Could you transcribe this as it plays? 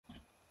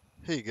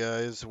Hey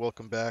guys,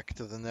 welcome back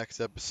to the next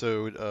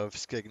episode of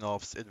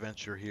Skegnolf's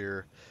adventure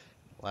here.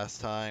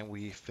 Last time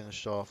we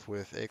finished off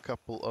with a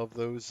couple of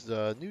those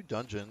new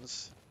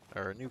dungeons,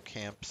 or new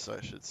camps,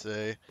 I should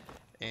say,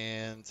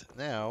 and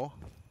now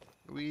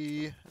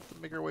we have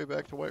to make our way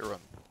back to Whiterun.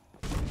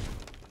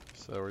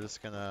 So we're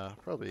just gonna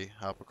probably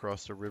hop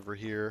across the river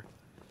here,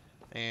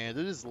 and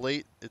it is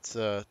late. It's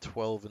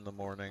 12 in the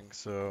morning,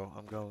 so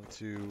I'm going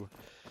to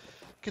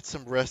get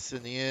some rest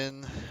in the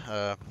inn.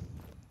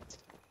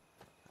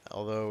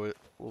 Although it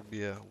will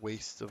be a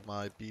waste of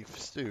my beef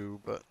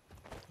stew, but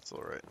it's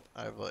alright.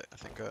 I have like, I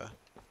think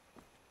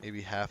maybe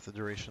half the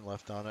duration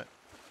left on it.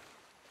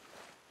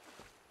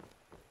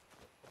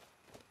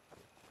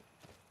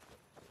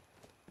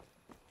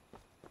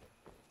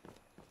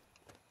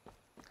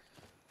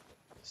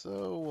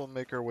 So we'll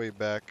make our way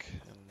back.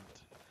 And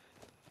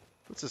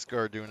what's this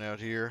guard doing out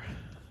here?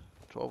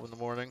 12 in the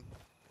morning.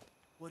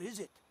 What is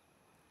it?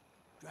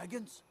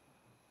 Dragons?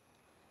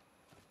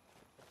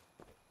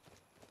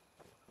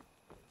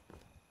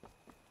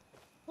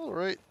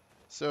 Alright,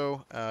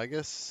 so I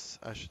guess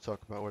I should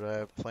talk about what I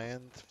have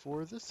planned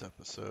for this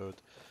episode.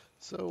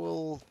 So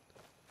we'll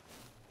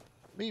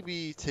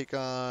maybe take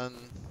on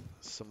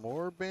some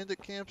more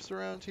bandit camps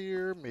around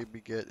here, maybe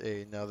get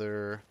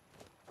another,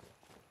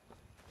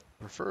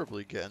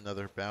 preferably get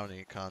another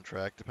bounty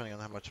contract, depending on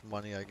how much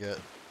money I get.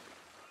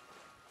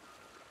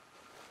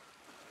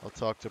 I'll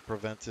talk to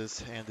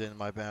Proventus, hand in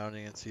my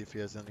bounty, and see if he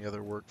has any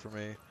other work for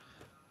me.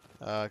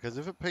 Because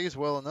if it pays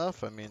well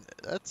enough, I mean,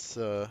 that's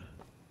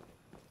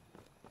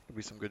could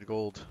be some good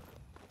gold.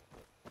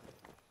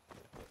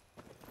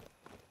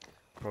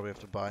 Probably have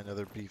to buy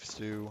another beef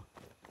stew,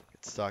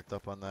 get stocked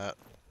up on that.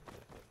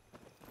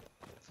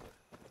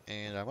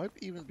 And I might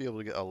even be able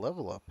to get a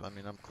level up. I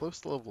mean, I'm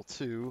close to level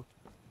 2.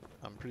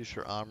 I'm pretty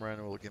sure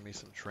Amran will give me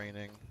some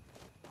training.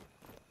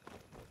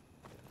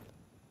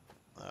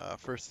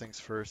 First things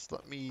first,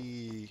 let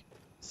me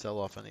sell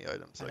off any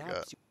items I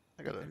got.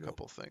 I got a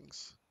couple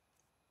things.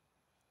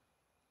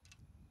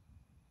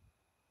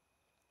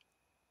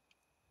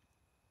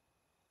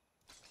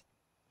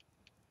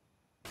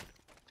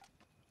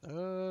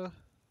 Not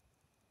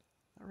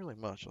really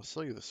much. I'll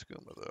sell you the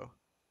skooma though.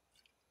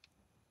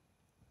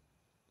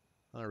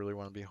 I don't really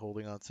want to be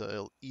holding on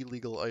to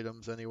illegal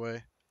items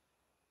anyway.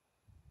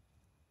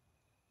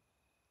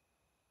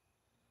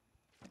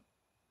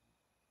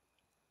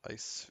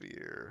 Ice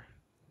sphere.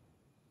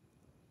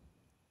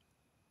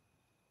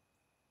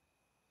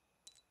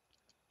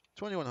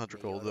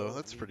 2100 gold though.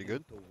 That's pretty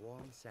good.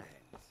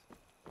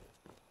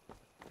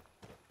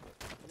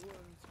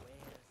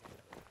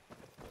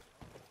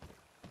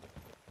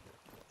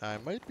 I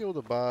might be able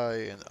to buy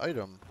an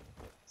item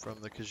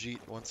from the Khajiit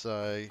once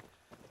I,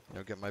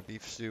 get my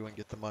beef stew and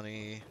get the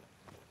money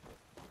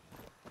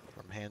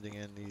from handing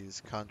in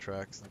these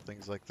contracts and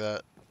things like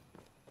that.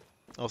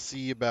 I'll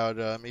see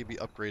about maybe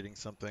upgrading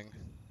something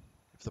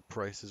if the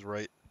price is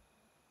right.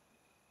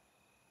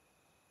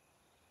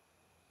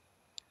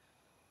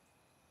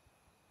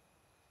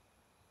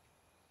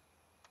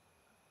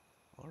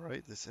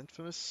 Alright, this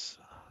infamous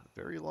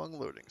very long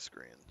loading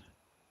screen.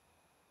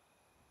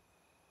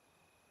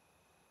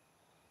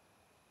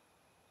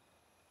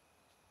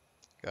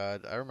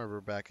 God, I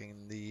remember back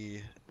in the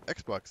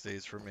Xbox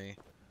days for me,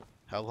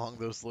 how long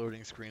those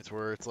loading screens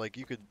were. It's like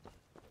you could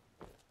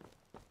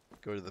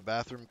go to the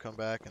bathroom, come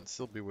back, and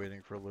still be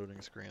waiting for a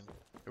loading screen.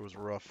 It was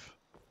rough.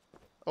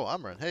 Oh,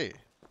 Amran, hey.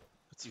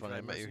 It's funny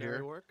I met you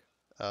here. Work?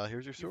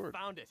 Here's your sword.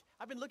 You found it.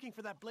 I've been looking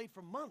for that blade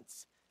for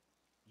months.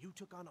 You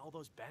took on all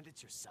those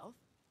bandits yourself?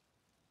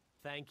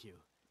 Thank you.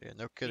 Yeah,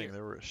 no kidding. Here,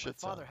 There were a shit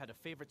ton. My father had a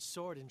favorite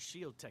sword and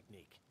shield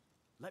technique.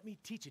 Let me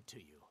teach it to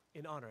you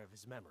in honor of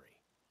his memory.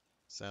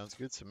 Sounds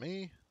good to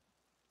me.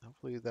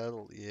 Hopefully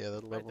that'll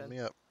level me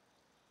up.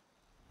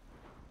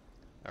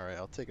 Alright,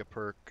 I'll take a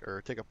perk,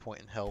 or take a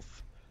point in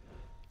health.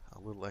 A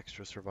little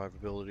extra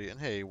survivability. And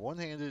hey,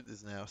 one-handed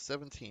is now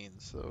 17,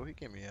 so he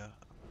gave me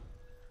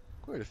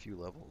quite a few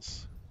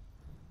levels.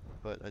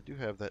 But I do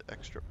have that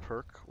extra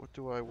perk. What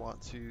do I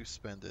want to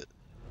spend it?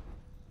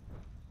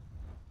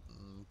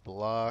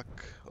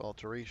 Block,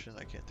 alteration,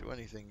 I can't do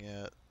anything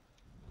yet.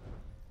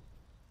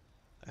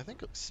 I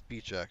think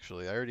speech,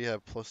 actually. I already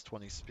have plus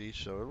 20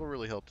 speech, so it'll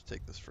really help to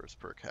take this first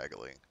perk,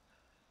 haggling.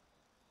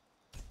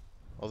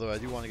 Although I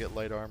do want to get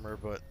light armor,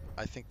 but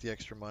I think the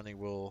extra money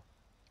will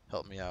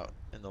help me out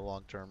in the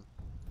long term.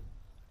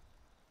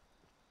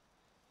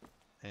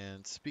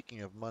 And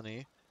speaking of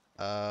money,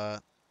 let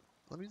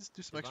me just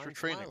do some extra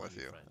training with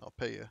you. I'll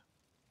pay you.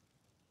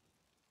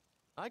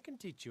 I can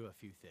teach you a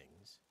few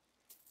things.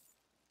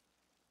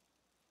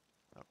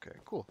 Okay,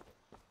 cool.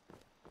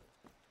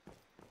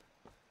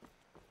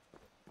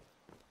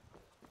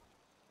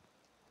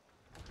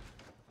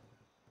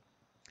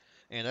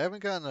 And I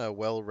haven't gotten a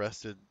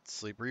well-rested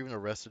sleep or even a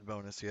rested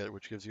bonus yet,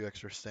 which gives you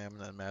extra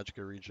stamina and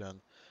magicka regen.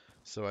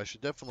 So I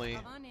should definitely...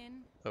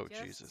 Oh,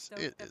 Jesus.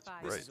 It is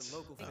bright.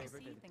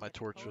 My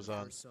torch was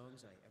on.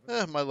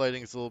 My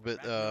lighting is a little bit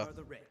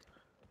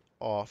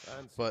off,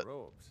 but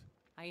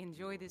I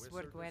enjoy this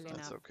work well That's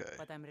enough, okay.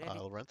 but I'm ready.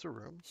 I'll rent a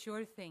room.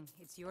 Sure thing.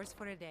 It's yours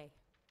for a day.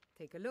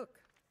 Take a look.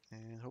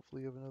 And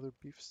hopefully you have another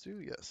beef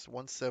stew. Yes,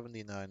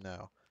 179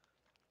 now.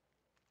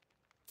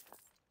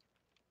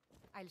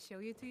 I'll show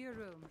you to your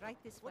room, right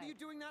this way. What are you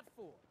doing that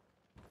for?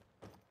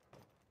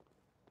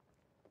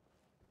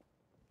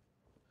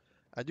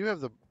 I do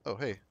have the... Oh,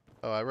 hey.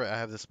 Oh, I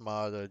have this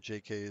mod,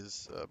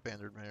 JK's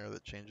Banded Mare,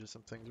 that changes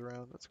some things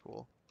around. That's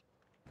cool.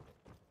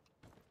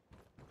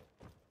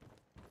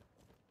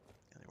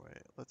 Anyway,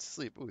 let's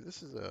sleep. Ooh,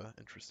 this is a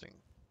interesting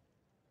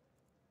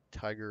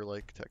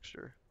tiger-like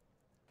texture.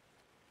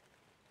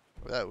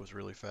 Oh, that was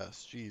really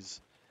fast. Jeez.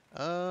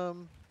 Yeah,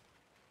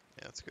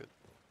 that's good.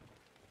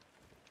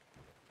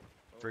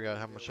 Forgot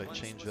how much I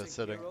changed that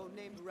setting.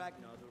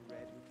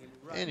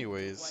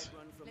 Anyways,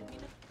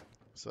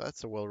 so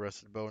that's a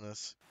well-rested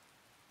bonus.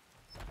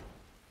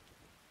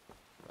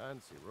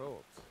 Fancy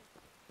robes.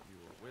 You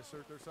a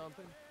wizard or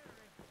something?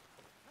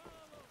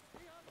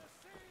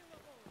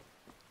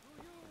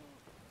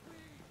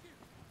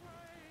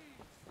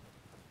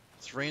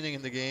 It's raining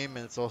in the game,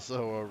 and it's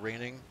also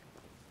raining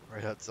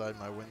right outside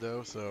my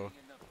window, so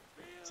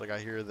it's like I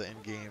hear the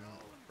in-game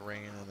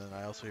rain, and then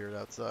I also hear it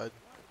outside.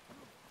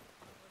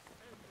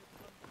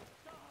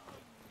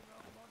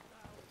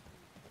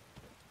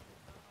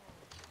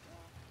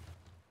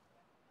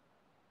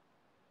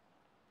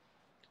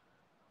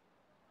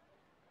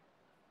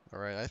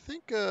 Alright, I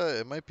think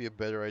it might be a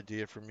better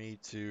idea for me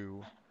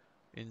to,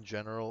 in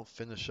general,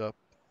 finish up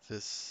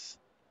this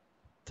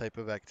type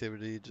of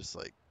activity, just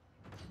like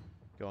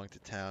going to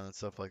town and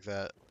stuff like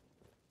that.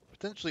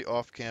 Potentially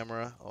off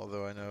camera,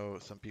 although I know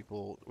some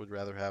people would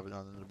rather have it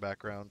on in the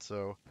background,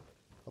 so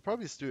I'll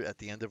probably just do it at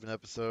the end of an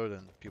episode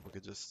and people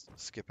could just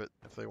skip it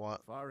if they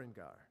want.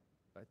 Farengar,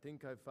 I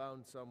think I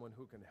found someone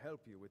who can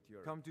help you with your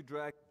Come to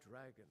dragon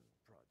project.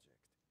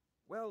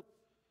 Well,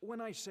 when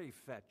I say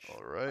fetch,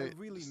 Alright, I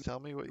really just tell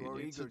me what you are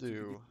need to eager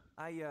do,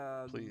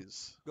 I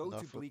please. go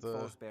Enough to Bleak with the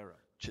Falls Barrow,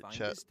 find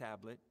chit-chat. this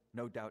tablet,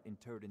 no doubt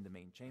interred in the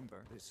main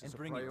chamber, This and is a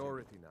bring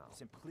priority it to now. me.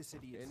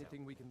 Simplicity itself.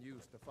 Anything we can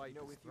use to fight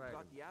You know, this if you've dragon.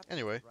 got the app,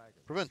 Anyway,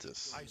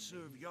 Preventus. I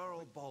serve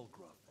Jarl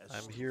Balgruuf as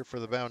I'm steward. here for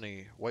the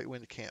bounty,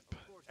 Whitewind Camp.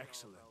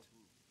 Excellent.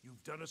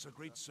 You've done us a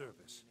great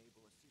service.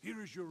 Here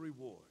is your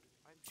reward.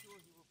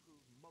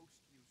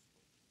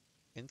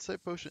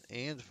 Insight potion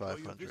and Your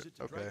 500. visit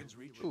to Okay. Dragon's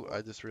Reach. Ooh,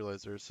 I just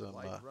realized there's some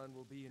Whiterun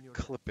will be in your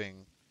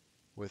clipping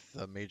with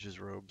mage's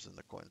robes in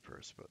the coin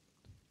purse, but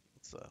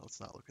let's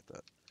not look at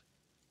that.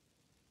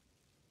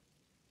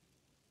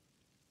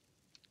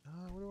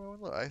 What do I want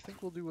to look? I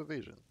think we'll do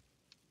evasion.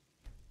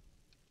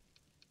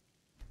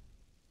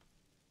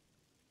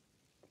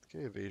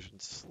 Okay, evasion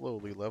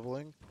slowly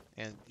leveling.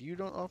 And you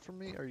don't offer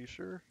me? Are you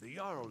sure? The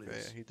Jarl Okay,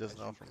 is, he doesn't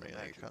as you offer can me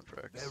any imagine,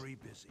 contracts. very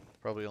busy.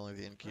 Probably only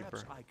the innkeeper.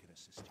 Perhaps I can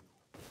assist you.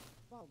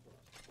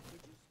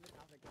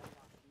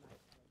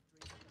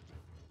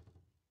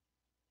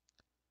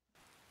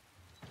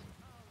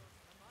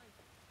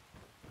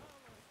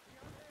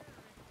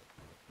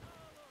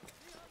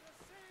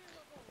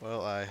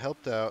 Well, I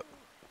helped out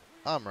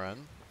Amran.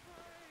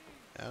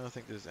 I don't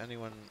think there's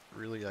anyone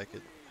really I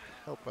could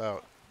help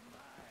out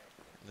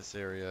in this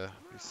area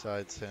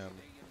besides him.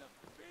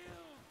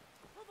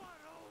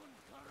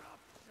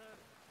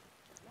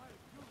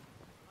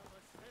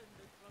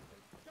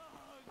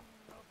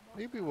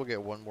 Maybe we'll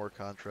get one more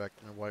contract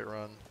in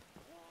Whiterun.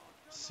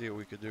 See what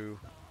we could do.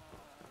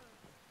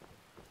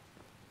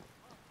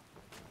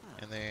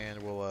 And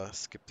then we'll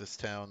skip this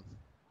town.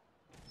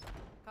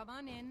 Come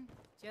on in.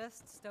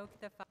 Just stoke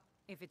the fire.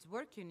 If it's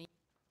work you need,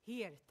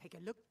 here, take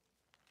a look.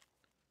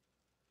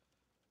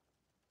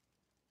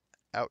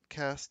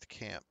 Outcast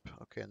Camp.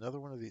 Okay, another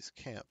one of these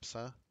camps,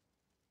 huh?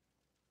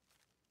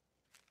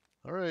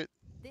 Alright.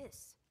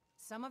 This.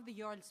 Some of the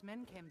Jarl's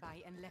men came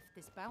by and left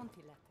this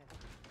bounty letter.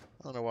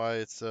 I don't know why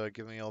it's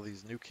giving me all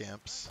these new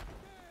camps.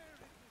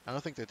 I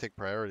don't think they take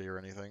priority or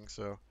anything,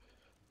 so...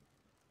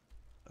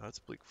 that's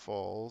Bleak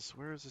Falls.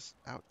 Where is this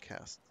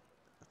Outcast?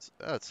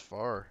 That's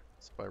far.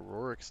 It's by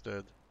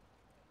Rorikstead.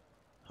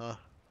 Huh.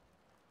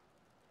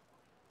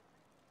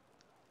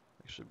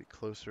 I should be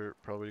closer,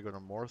 probably to go to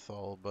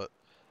Morthal, but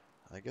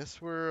I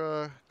guess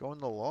we're going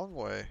the long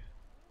way.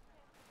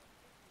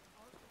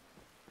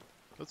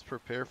 Let's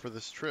prepare for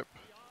this trip.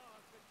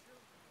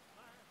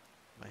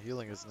 My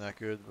healing isn't that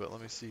good, but let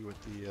me see what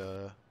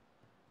the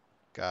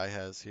guy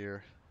has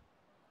here.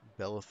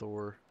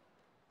 Bellathor.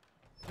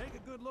 Take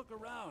a good look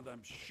around,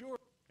 I'm sure.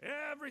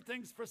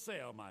 Everything's for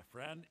sale, my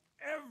friend.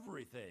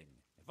 Everything.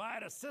 If I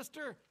had a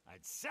sister,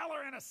 I'd sell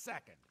her in a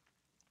second.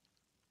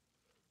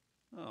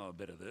 Oh, a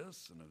bit of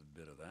this and a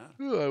bit of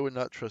that. Ooh, I would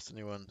not trust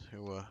anyone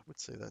who would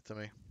say that to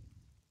me.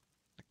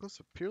 Necklace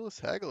of Peerless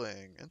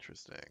Haggling.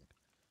 Interesting.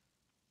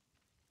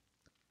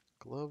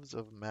 Gloves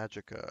of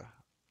Magica.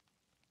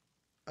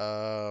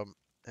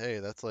 Hey,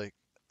 that's like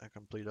a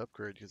complete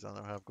upgrade because I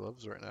don't have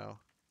gloves right now.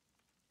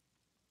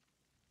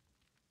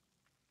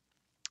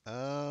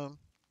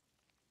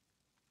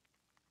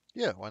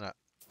 Yeah, why not?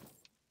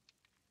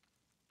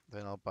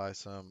 Then I'll buy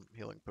some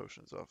healing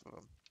potions off of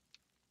him.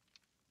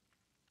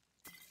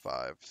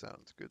 5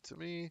 sounds good to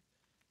me.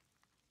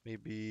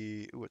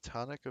 Maybe, ooh, a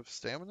tonic of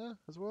stamina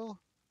as well?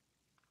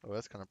 Oh,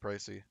 that's kind of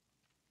pricey.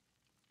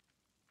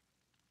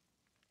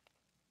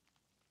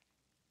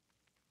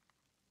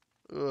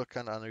 Ugh,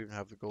 I don't even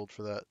have the gold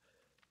for that.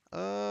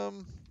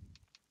 Can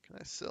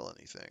I sell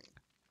anything?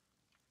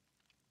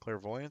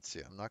 Clairvoyance?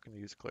 Yeah, I'm not going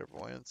to use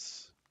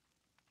clairvoyance.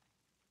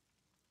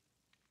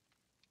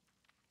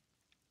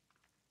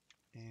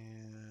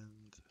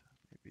 And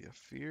maybe a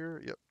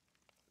fear. Yep.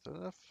 Is that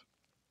enough?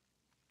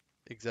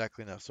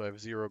 Exactly enough. So I have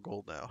 0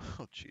 gold now.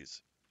 Oh,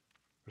 jeez.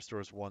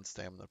 Restores 1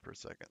 stamina per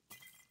second.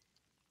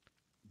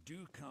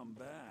 Do come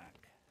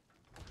back.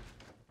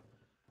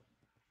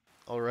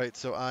 Alright,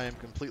 so I am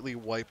completely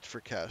wiped for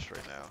cash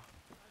right now.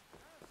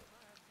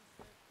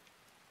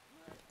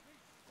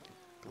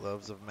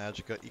 Gloves of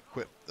Magicka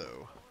equipped,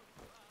 though.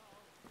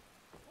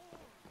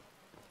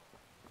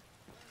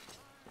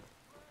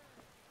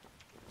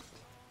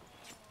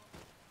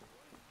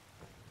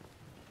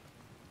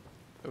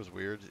 That was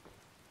weird. I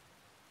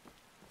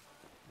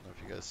don't know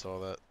if you guys saw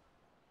that.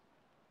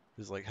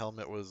 His like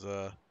helmet was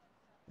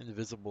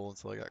invisible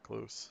until I got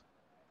close.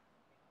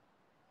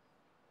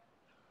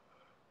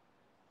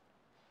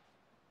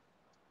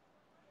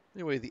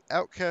 Anyway, the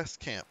Outcast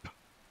Camp.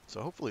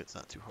 So hopefully it's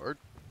not too hard.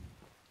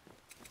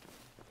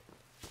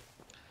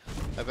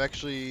 I've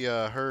actually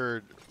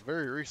heard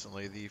very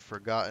recently the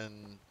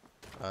Forgotten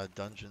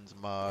Dungeons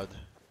mod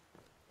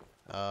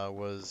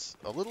was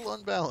a little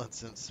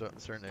unbalanced in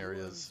certain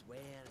areas.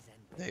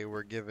 They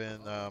were given,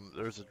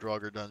 there's a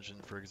Draugr dungeon,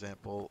 for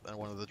example, and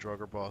one of the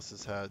Draugr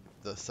bosses had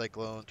the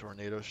Cyclone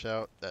Tornado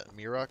Shout that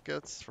Mirok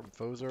gets from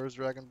Fozar's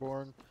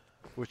Dragonborn,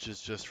 which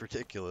is just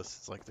ridiculous.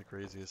 It's like the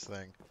craziest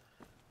thing.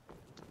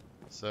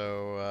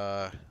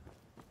 So,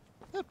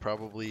 that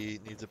probably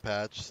needs a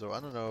patch, so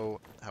I don't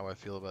know how I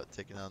feel about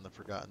taking on the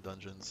Forgotten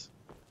Dungeons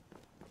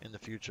in the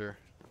future.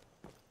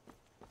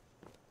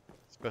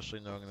 Especially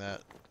knowing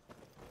that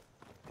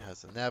it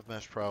has the nav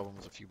mesh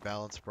problems, a few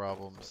balance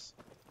problems.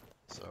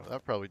 So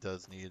that probably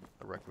does need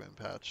a Requiem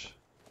patch.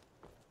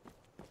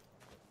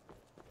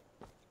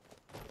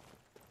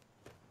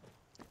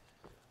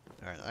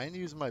 Alright, I didn't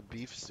use my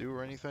beef stew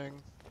or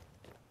anything.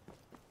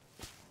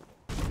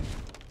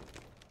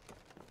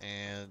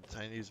 And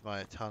I didn't use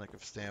my tonic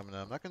of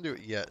stamina. I'm not going to do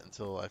it yet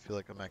until I feel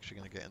like I'm actually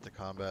going to get into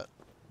combat.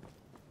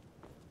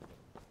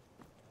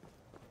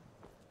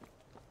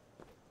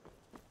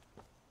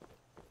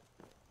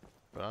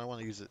 But I don't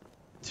want to use it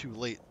too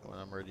late when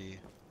I'm already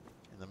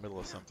in the middle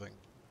of something.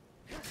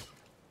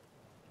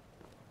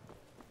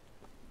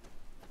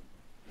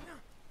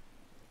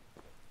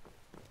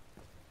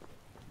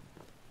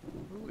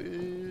 Who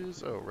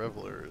is... Oh,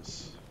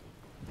 Revelers.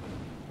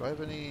 Do I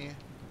have any...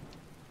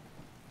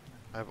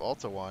 I have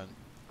Alta wine.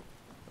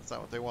 That's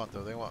not what they want,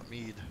 though. They want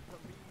mead.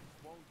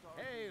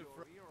 Hail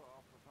from...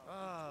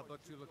 Ah, but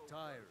you look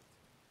tired.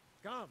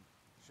 Come,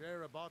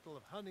 share a bottle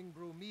of Hunting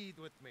Brew mead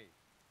with me.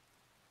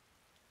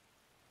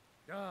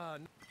 Ah,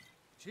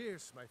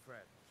 cheers, my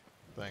friend.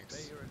 Thanks.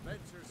 May your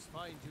adventures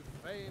find you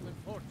fame and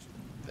fortune.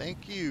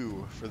 Thank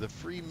you for the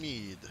free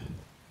mead.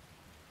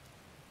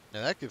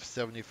 Now that gives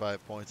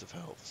 75 points of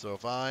health. So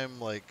if I'm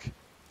like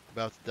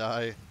about to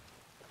die,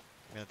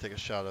 I'm gonna take a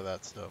shot of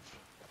that stuff.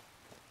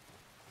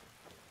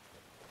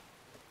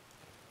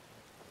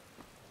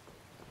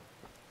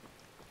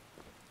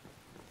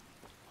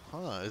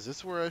 Huh, is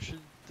this where I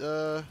should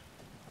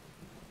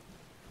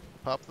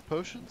pop the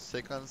potions?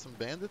 Take on some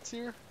bandits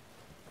here?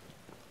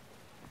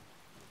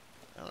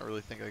 I don't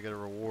really think I get a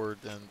reward,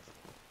 and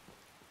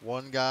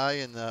one guy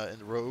in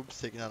robes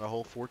taking out a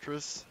whole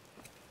fortress?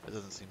 That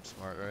doesn't seem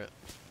smart, right?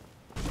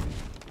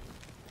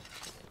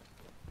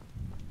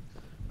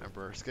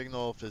 Remember,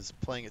 Skegnolf is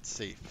playing it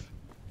safe.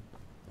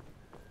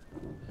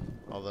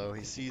 Although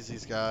he sees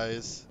these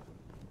guys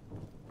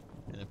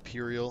in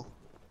Imperial.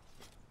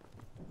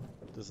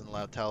 Doesn't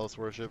allow Talos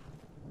worship.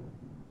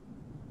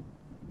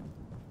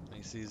 And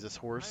he sees this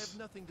horse. I have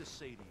nothing to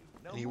say to you.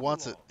 Now And he move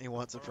wants it. along, He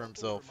wants it or for I'll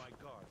himself. order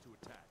my guard to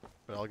attack.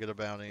 But I'll get a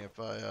bounty if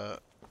I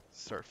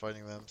start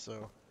fighting them,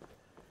 so.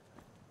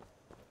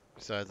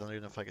 Besides, I don't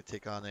even know if I could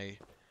take on a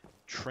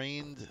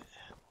trained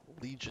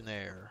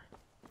legionnaire.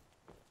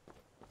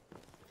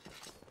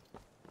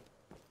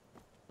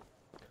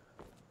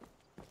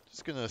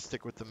 Just gonna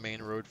stick with the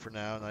main road for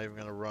now, not even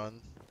gonna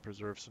run.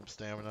 Preserve some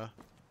stamina.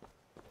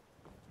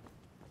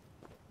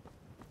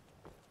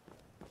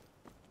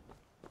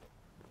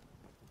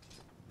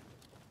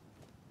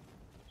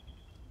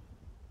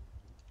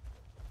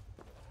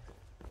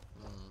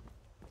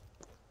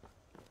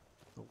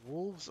 The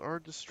wolves are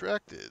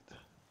distracted.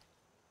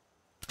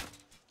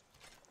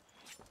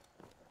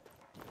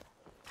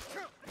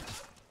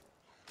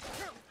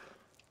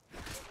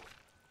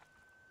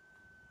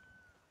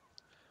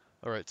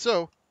 Alright,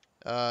 so,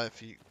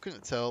 if you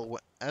couldn't tell,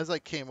 as I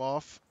came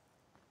off,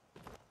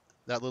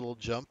 that little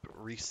jump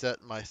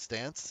reset my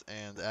stance,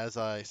 and as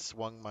I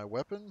swung my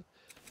weapon,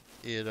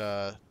 it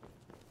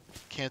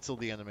canceled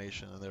the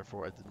animation, and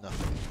therefore I did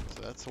nothing.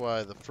 So that's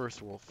why the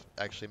first wolf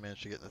actually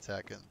managed to get an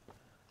attack in.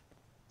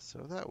 So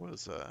that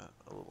was a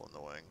little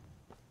annoying.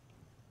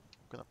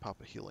 gonna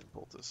pop a healing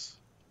poultice.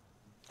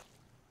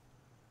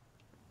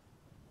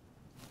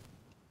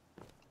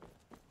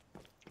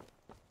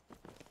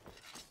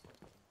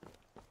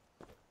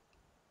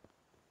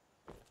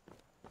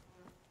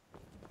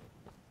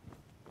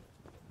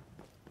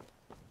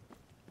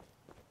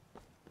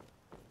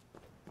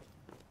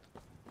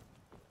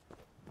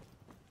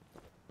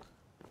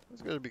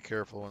 Just gotta be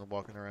careful when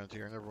walking around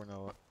here. I never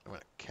know when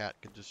a cat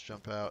can just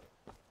jump out.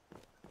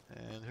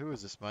 And who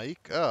is this,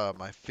 Mike? Ah,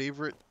 my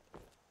favorite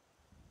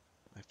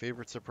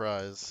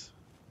surprise.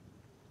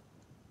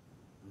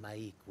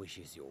 Maik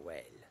wishes you well.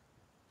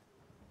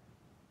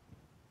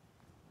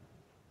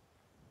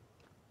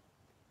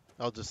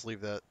 I'll just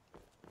leave that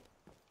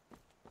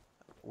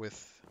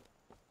with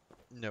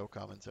no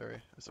commentary,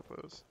 I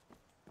suppose.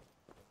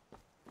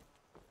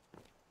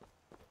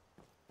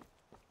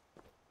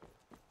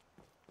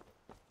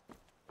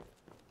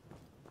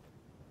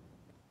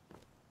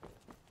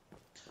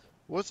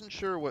 Wasn't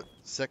sure what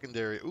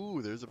secondary...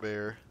 Ooh, there's a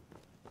bear.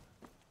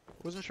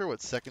 Wasn't sure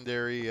what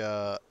secondary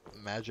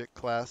magic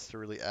class to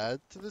really add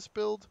to this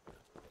build.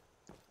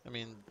 I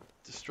mean,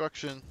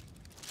 destruction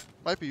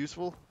might be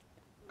useful.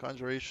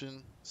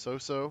 Conjuration,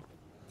 so-so.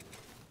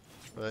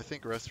 But I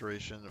think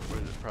restoration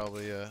would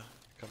probably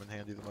come in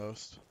handy the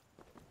most.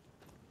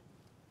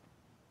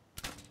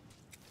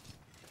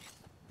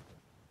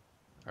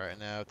 Alright,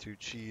 now to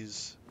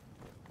cheese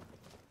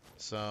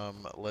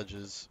some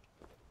ledges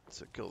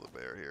to kill the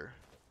bear here.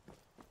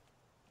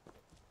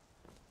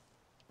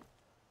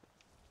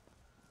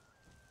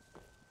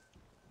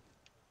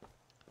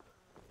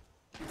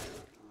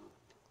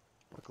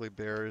 Luckily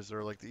bears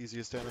are like the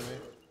easiest enemy.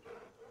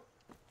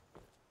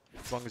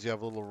 As long as you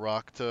have a little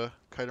rock to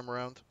kite them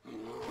around.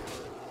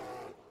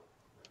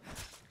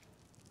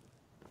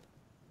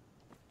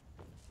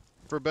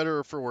 For better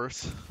or for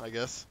worse, I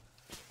guess.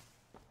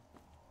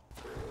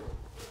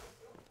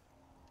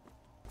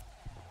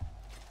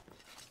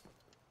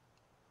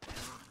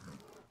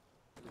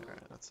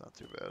 Alright, that's not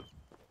too bad.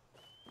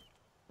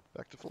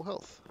 Back to full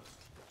health.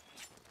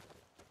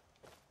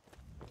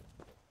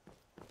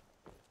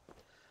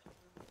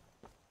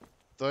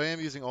 Though I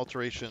am using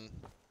alteration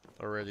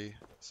already,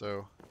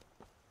 so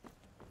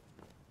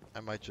I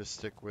might just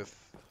stick with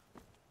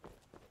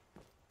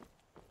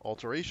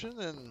alteration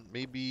and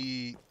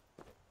maybe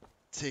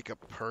take a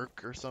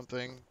perk or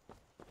something.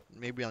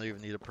 Maybe I don't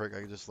even need a perk,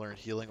 I can just learn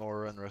healing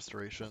aura and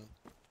restoration.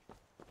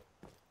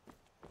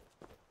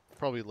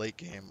 Probably late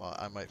game,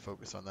 I might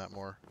focus on that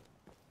more.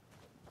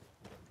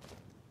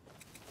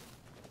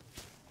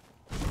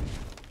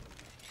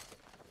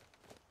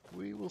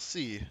 We will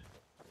see.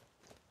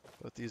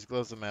 But these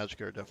gloves of magic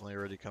are definitely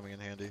already coming in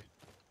handy.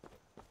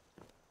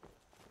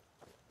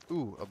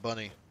 Ooh, a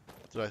bunny.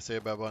 What did I say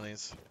about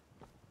bunnies?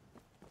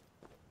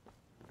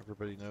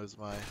 Everybody knows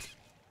my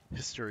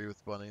history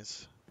with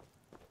bunnies.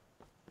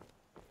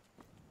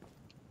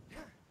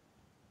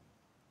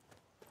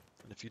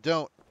 And if you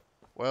don't,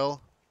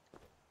 well,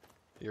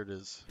 here it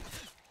is.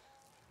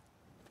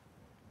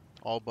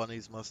 All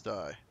bunnies must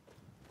die.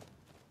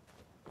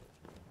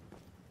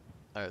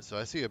 Alright, so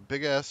I see a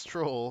big ass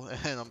troll,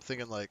 and I'm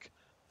thinking like,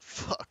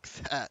 fuck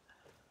that.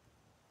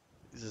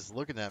 He's just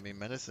looking at me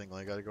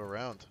menacingly, I gotta go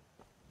around.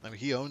 I mean,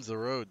 he owns the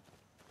road.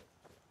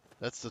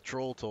 That's the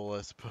troll toll,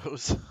 I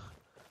suppose.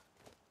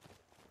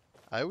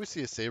 I always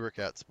see a saber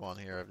cat spawn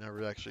here. I've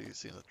never actually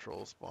seen a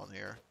troll spawn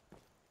here.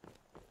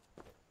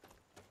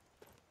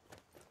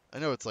 I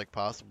know it's like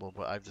possible,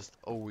 but I've just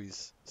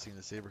always seen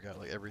a saber cat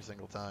like every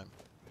single time.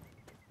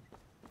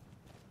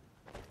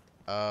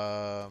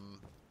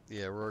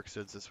 Yeah, Rourke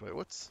says this way.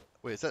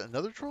 Wait, is that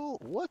another troll?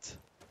 What?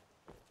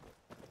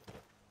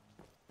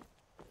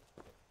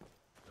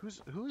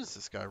 Who is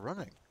this guy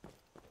running?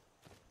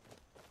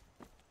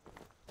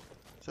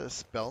 Is that a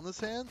spell in his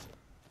hand?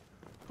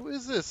 Who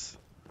is this?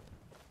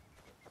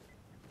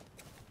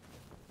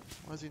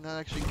 Why is he not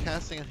actually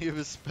casting any of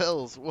his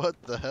spells? What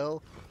the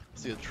hell?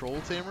 Is he a troll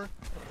tamer?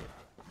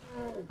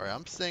 Alright,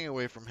 I'm staying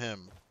away from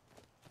him.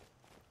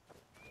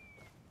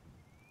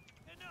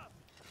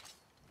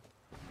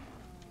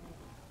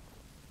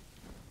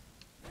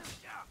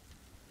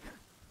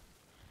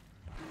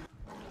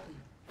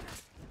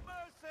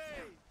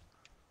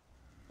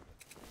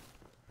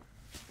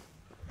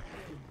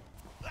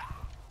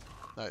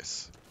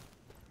 Nice.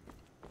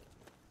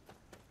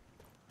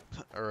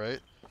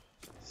 Alright.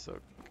 So...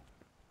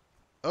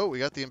 Oh, we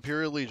got the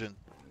Imperial Legion.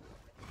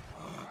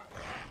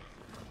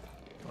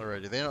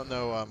 Alrighty, they don't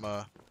know I'm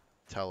a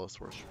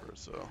Talos worshiper,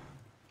 so...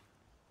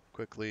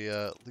 Quickly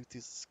loot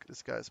this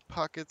guy's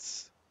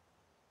pockets.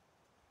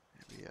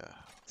 Maybe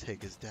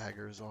take his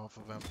daggers off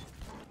of him.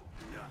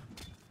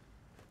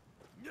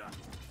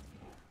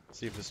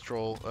 See if this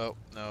troll... Oh,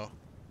 no.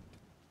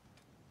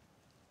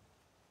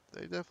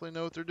 They definitely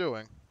know what they're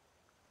doing.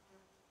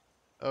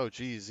 Oh,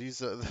 geez, he's...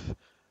 They're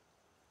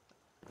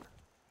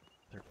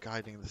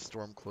guiding the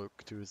Stormcloak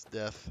to his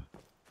death.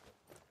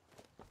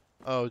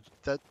 Oh,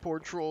 that poor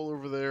troll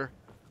over there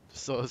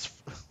just saw his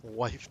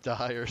wife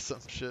die or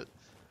some shit.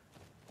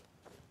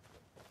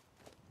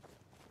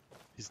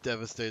 He's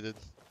devastated.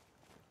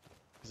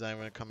 He's not even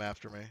gonna come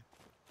after me.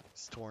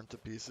 He's torn to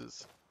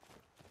pieces.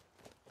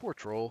 Poor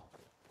troll.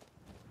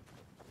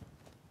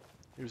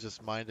 He was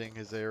just minding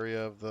his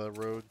area of the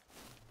road.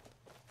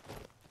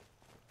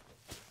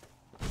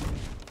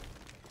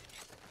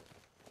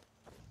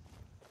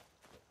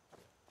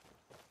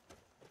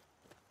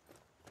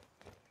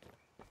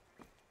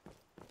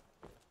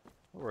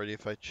 Alrighty,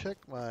 if I check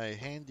my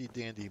handy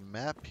dandy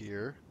map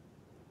here.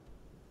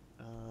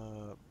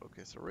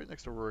 Okay, so right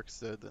next to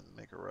Workstead, then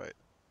make a right.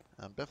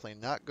 I'm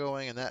definitely not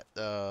going in that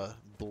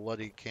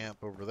bloody camp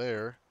over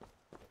there.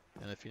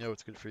 And if you know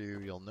what's good for you,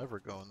 you'll never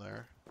go in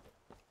there.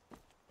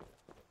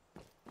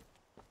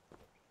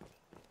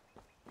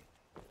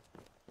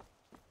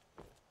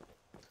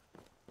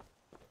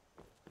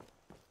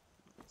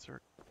 Is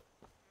there...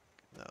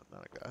 No,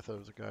 not a guy. I thought it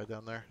was a guy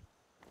down there.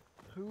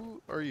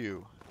 Who are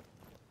you?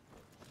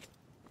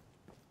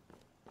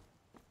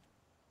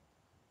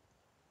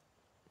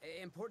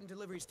 Important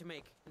deliveries to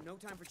make. No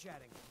time for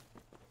chatting.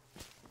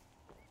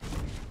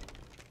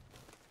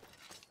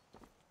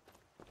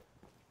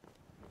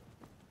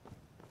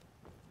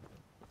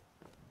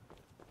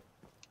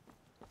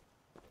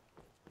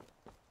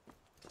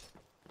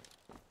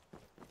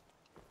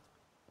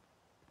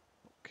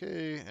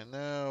 Okay, and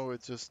now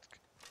it's just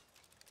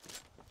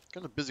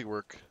kind of busy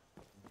work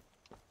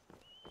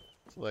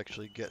to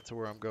actually get to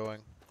where I'm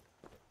going.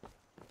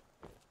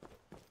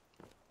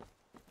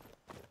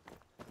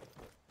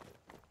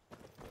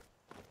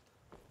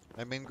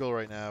 My main goal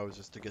right now is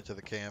just to get to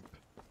the camp.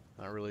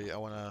 Not really, I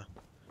want to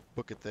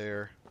book it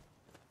there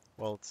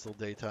while it's still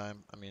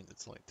daytime. I mean,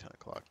 it's only 10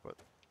 o'clock, but...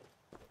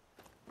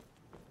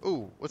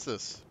 Ooh, what's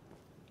this?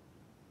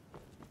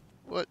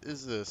 What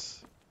is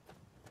this?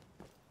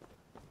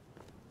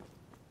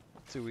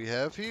 What do we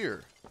have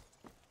here?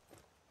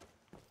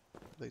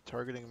 Are they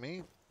targeting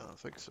me? I don't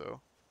think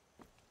so.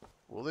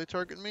 Will they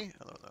target me?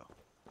 I don't know.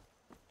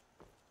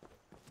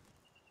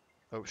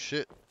 Oh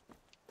shit.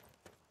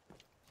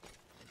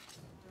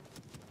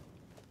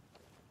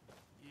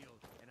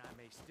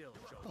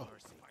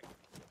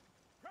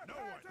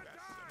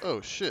 Oh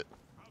shit.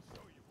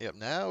 Yep,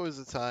 now is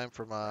the time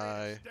for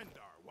my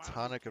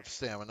tonic of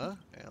stamina,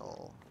 and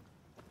I'll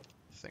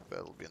think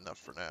that'll be enough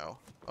for now.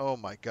 Oh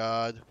my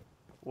god.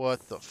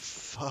 What the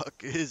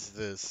fuck is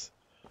this?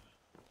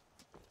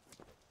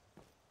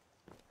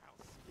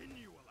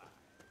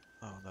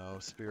 Oh no,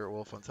 Spirit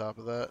Wolf on top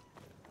of that.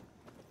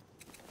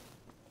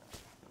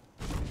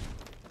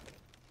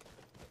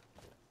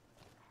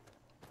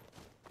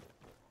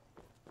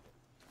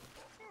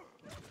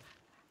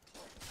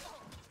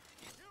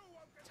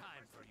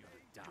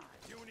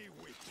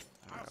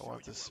 I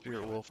want the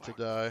Spirit Wolf to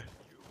die.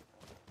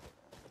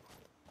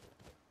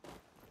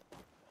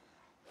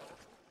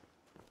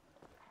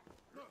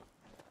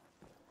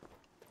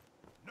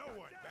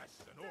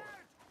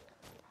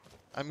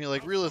 I mean,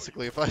 like,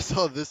 realistically, if I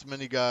saw this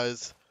many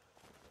guys,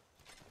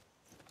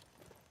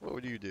 what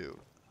would you do?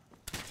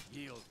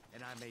 Yield,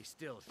 and I may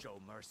still show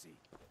mercy.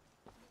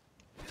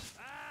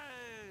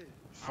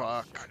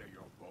 Fuck. Shatter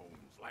your bones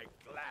like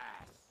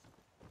glass.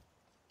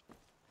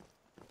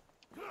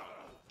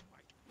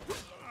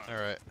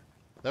 Alright.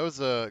 That was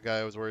a guy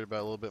I was worried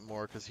about a little bit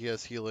more, because he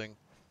has healing.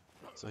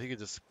 So he could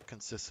just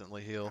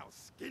consistently heal. I'll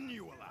skin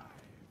you alive.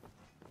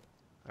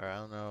 Alright, I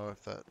don't know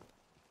if that...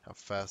 how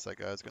fast that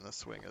guy's gonna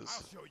swing is.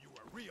 I'll show you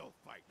a real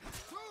fight.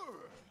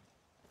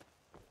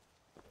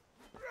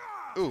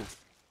 Ooh,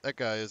 that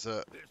guy is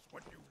This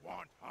what you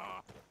want,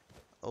 huh?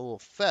 a little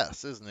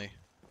fast, isn't he?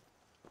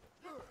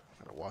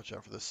 Gotta watch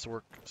out for this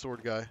sword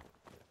guy.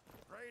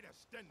 Pray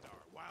to Stendar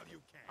while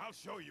you can. I'll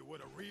show you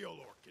what a real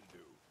orc can do.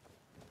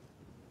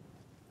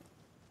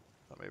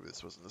 Oh, maybe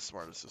this wasn't the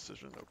smartest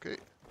decision. Okay.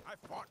 I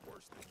fought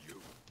worse than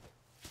you.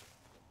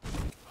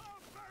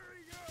 I'll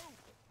bury you!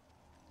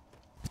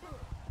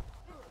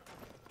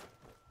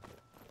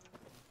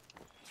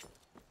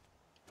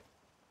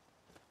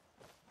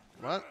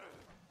 Come on.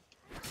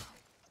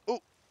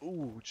 Oh,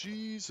 oh,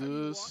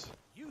 Jesus.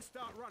 You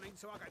start running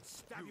so I can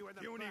stab you in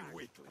the puny back.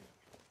 weakling.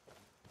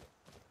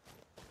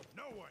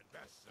 No one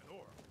bests an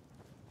orc.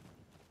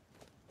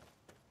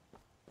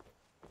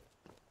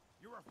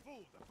 You're a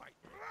fool to fight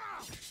me.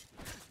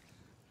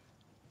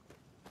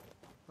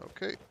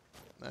 Okay.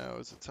 Now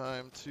is the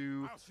time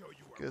to I'll show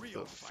you a get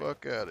real the fight.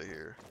 fuck out of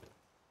here.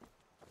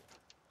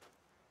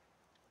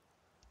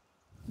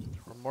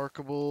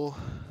 Remarkable.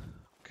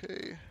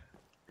 Okay.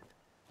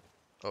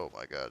 Oh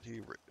my god,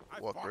 he I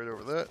walked fought right over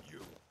worse that. than you.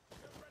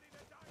 You're ready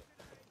to die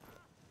today, huh?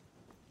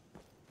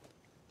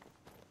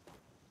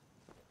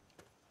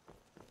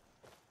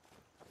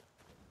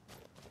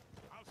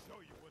 I'll show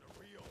you what a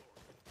real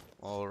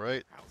orc.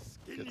 Alright. I'll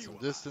skin Get you some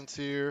alive. distance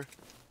here.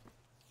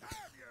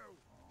 Stab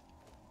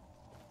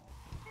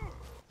you.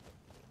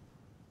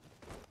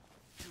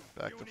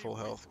 Back to Puny full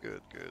health.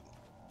 weakling. Good, good.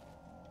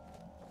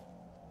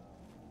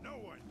 No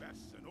one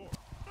bests an orc.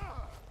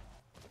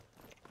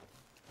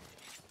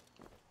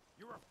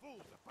 You're a fool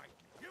to fight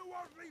me. You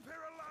won't leave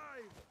here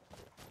alive.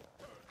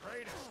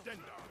 Pray to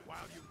Stendar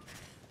while you can.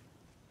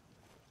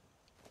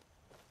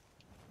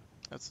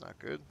 That's not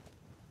good.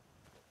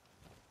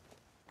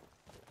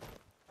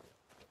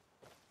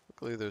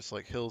 Luckily, there's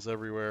like hills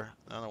everywhere.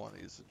 I don't want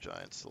to use the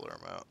giants to lure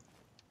them out.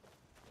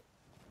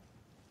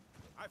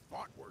 I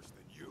fought worse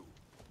than you.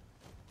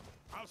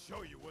 I'll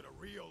show you what a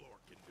real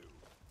orc can do.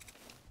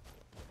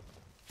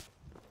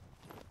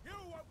 You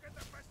won't get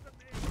the best of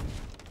me.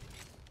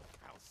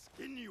 I'll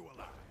skin you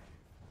alive.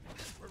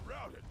 We're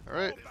routed. All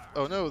right. Fall back.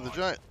 Oh no, the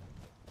giant.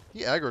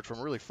 He aggroed from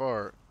really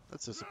far.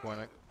 That's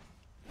disappointing.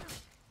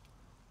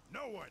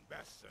 No one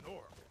bests an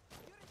orc.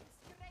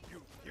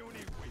 You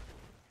puny weakling.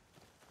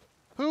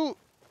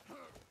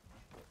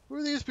 Who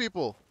are these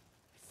people?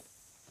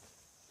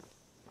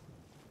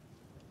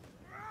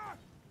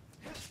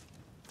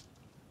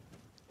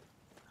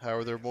 How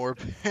are there more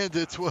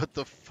bandits? What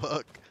the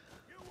fuck?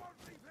 You won't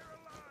leave here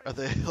alive. Are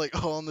they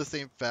like all in the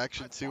same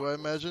faction too, I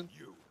imagine?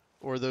 You.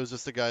 Or are those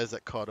just the guys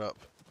that caught up?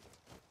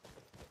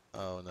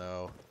 Oh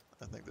no.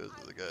 I think those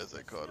are the guys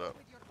that caught up.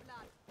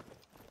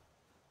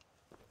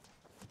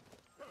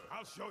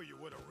 I'll show you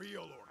what a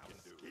real orc can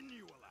do. Skin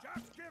you alive.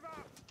 Just give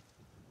up.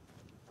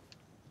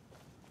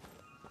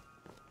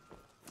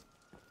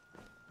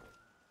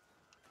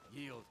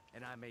 Yield,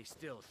 and I may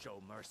still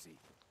show mercy.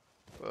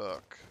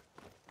 Fuck.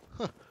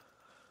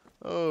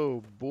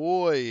 Oh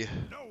boy.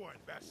 No one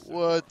bests an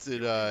What orc.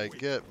 did Puny I weakling.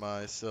 get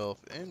myself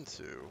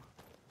into?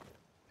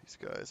 These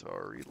guys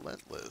are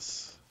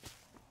relentless.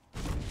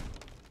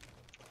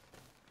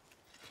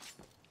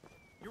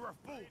 You're a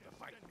fool to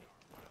fight me.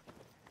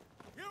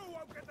 You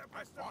won't get the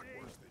best of me. I fought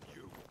worse than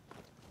you.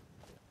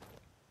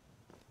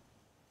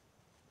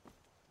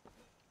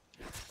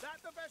 That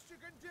the best you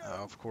can do?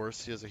 Of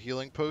course, he has a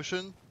healing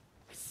potion.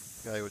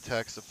 Guy who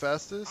attacks the I'll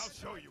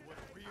fastest. show you what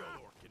a real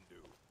orc can do.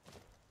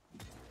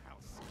 I'll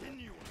skin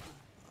you alive.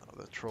 Oh,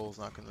 that troll's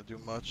not going to do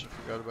much. I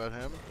forgot about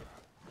him.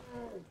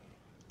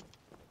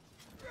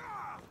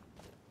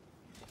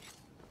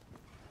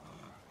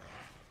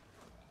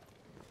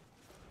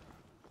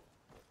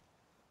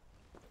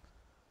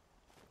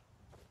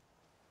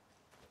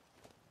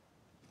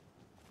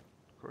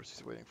 Of course,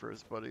 he's waiting for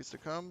his buddies to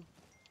come.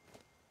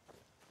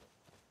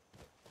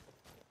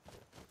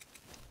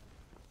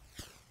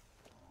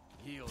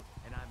 Yield,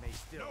 and I may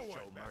still No one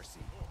show bests mercy.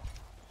 an orc.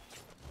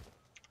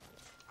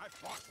 I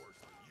fought worse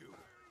than you.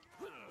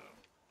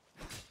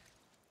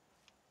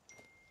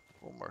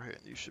 One more hit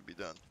and you should be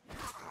done.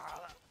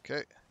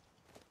 Okay.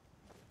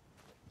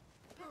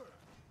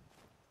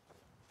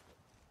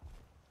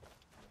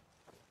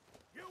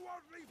 You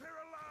won't leave here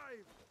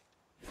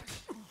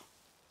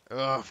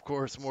alive. Of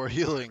course, more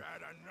healing.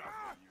 I've had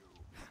enough of you.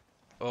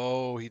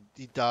 Oh, he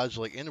dodged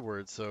like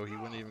inward, so he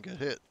wouldn't even get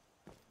hit.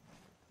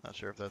 Not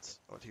sure if that's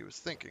what he was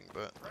thinking,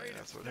 but Pray to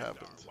that's what Stendarr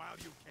happens. while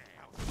you can.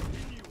 I'll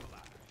skin you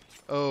alive.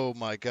 Oh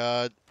my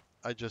god.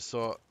 I just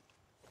saw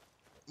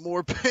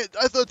more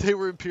I thought they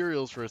were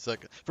Imperials for a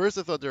second. First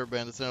I thought they were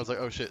bandits, and I was like,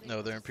 oh shit,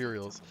 no, they're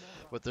Imperials.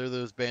 But they're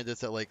those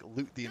bandits that like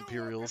loot the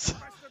Imperials.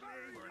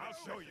 I'll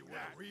show you what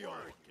a real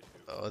orc can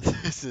do. Oh,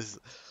 this is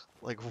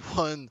like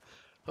one.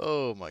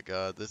 Oh my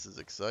god, this is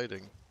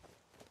exciting.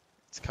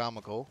 It's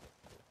comical.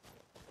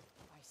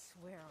 I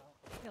swear I'll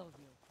kill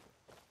you.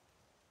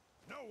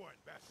 No one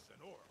bests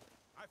an orc.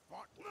 I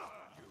fought worse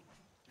than you.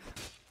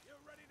 You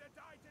ready to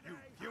die today?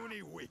 You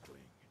puny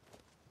weakling.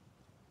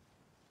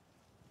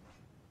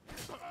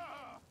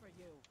 For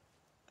you.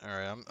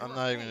 Alright, I'm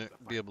not even gonna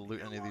be able to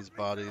loot any of these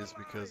bodies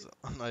because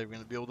I'm not even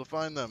gonna be able to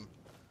find them.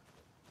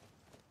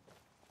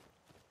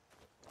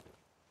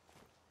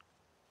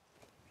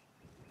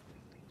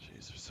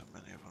 Jeez, there's so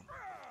many of them.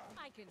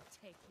 I can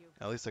take you.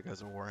 At least that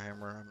guy's a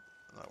warhammer. I'm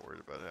not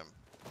worried about him.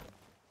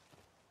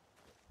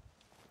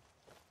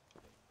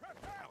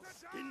 I'll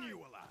skin you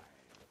alive.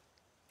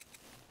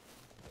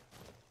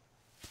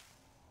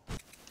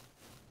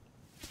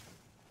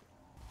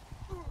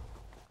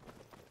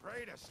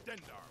 Pray to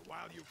Stendarr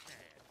while you can.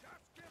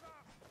 Just give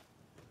up.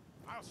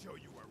 I'll show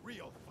you a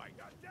real fight.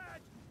 You're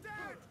dead!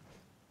 Dead!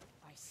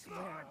 I swear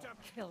I'll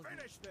kill you.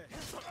 Finish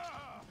this!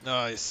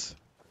 Nice.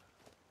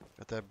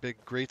 Got that big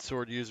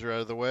greatsword user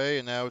out of the way,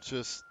 and now it's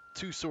just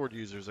two sword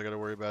users I gotta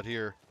worry about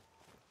here.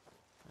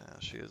 Yeah,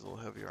 she has a little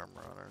heavy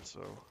armor on her,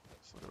 so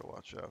I gotta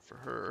watch out for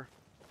her.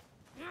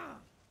 I'll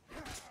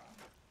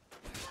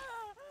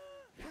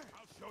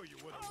show you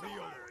what a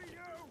real orc can do.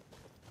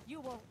 You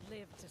won't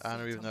live to I see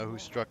don't even know who tomorrow.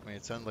 struck me.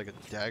 It sounded like a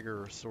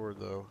dagger or sword,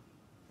 though.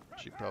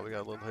 She probably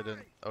got a little hidden.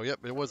 Oh, yep,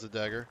 it was a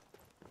dagger.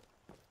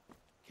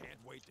 Can't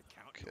wait to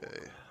count you Okay,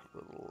 alive.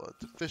 little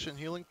deficient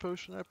healing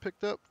potion I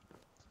picked up.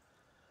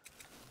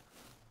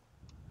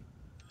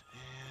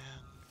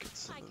 And get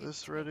some of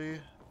this ready.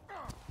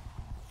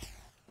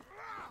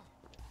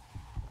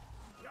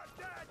 You're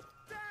dead!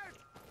 Dead!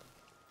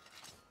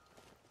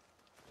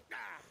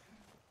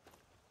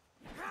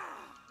 You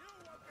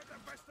won't get the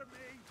best of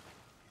me!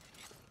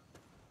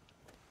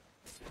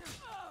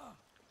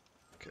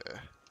 Okay.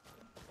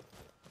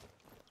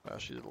 Wow,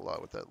 she did a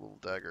lot with that little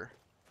dagger.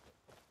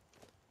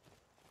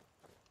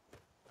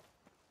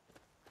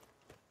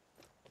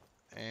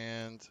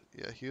 And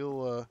yeah,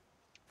 he'll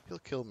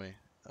kill me,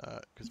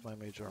 because my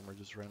mage armor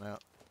just ran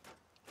out.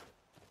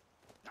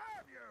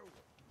 Have you?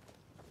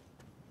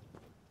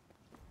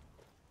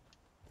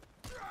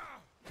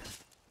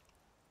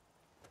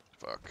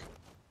 fuck?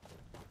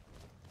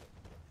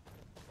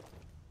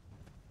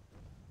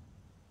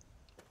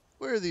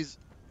 Where are these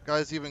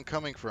guys even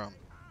coming from?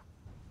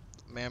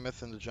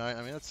 Mammoth and the giant.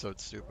 I mean, that's so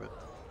stupid.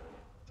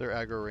 Their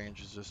aggro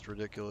range is just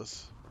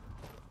ridiculous.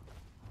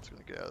 Just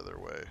gonna get out of their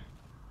way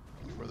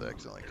before they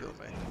accidentally kill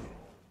me.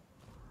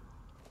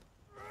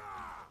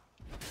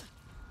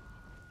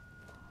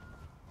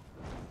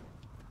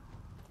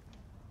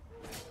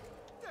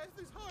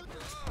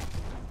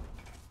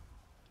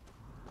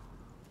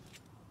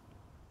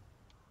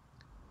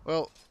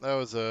 Well, that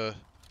was a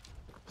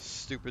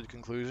stupid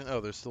conclusion.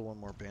 Oh, there's still one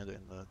more bandit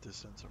in the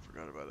distance. I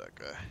forgot about that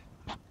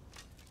guy.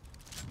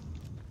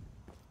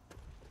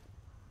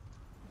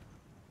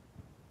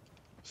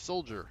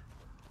 Soldier.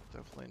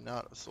 Definitely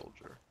not a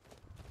soldier.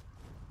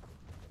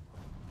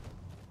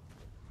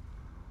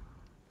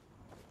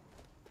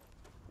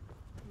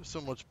 There's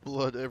so much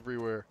blood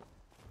everywhere.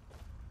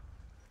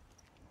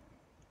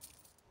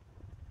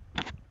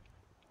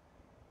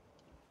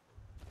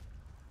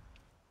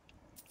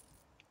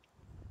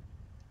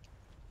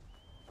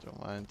 Don't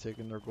mind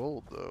taking their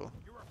gold, though.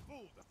 You're a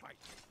fool to fight.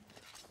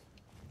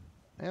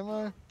 Am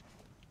I?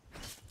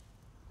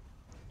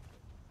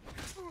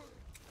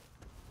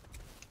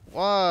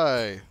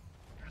 Why?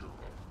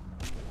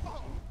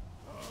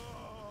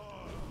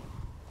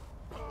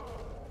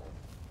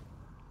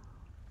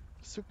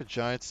 Super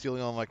giant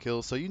stealing all my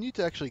kills. So you need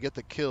to actually get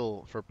the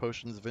kill for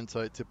potions of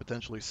insight to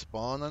potentially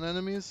spawn on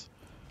enemies.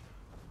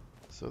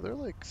 So they're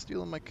like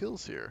stealing my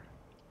kills here.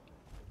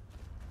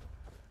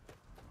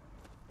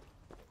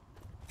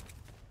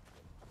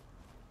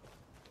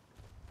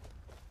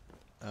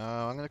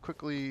 I'm gonna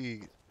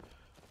quickly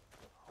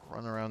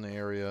run around the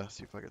area,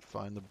 see if I could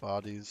find the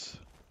bodies.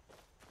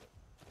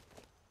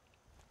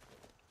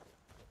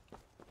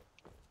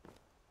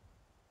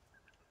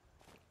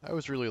 I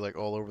was really like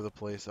all over the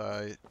place.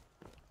 I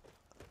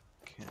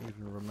can't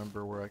even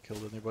remember where I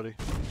killed anybody.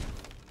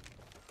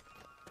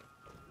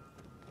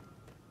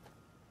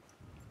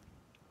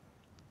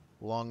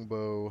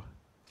 Longbow.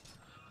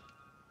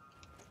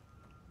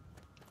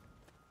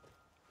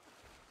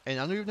 And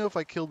I don't even know if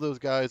I killed those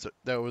guys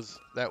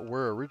that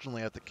were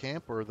originally at the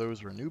camp, or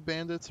those were new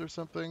bandits or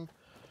something.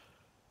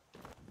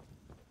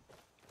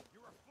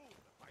 You're a fool to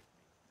fight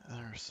me.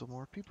 And there's still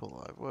more people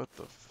alive. What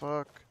the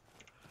fuck?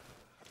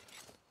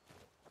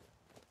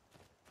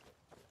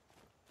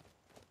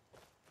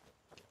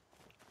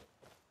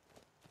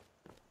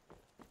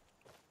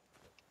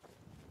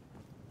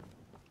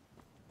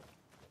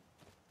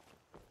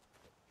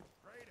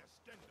 Pray to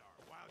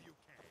Stendar while you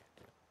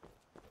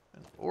can.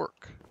 An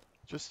orc.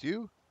 Just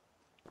you?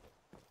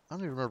 I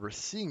don't even remember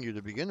seeing you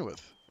to begin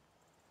with.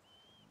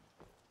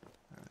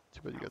 Alright,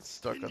 too bad you got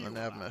stuck on the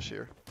nav mesh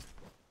here.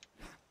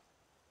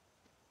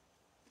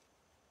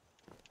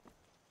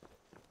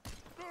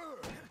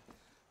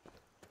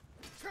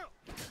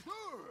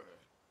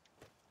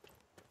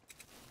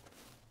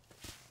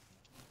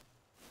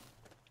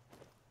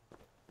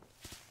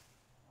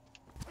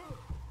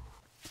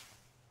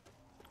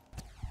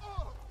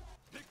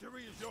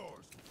 Victory is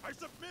yours. I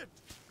submit.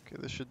 Okay,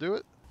 this should do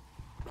it.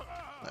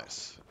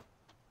 Nice.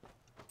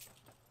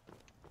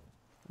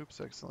 Oops,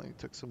 accidentally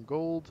took some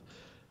gold.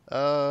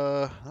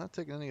 Not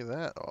taking any of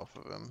that off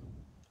of him.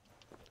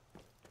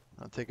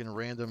 Not taking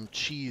random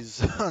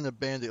cheese on a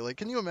bandit. Like,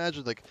 can you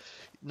imagine, like,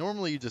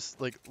 normally you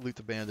just, like, loot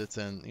the bandits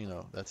and, you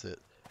know, that's it.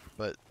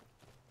 But,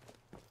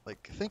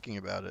 like, thinking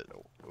about it,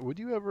 would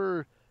you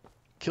ever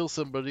kill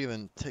somebody and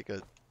then take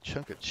a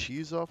chunk of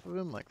cheese off of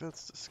him? Like,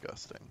 that's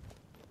disgusting.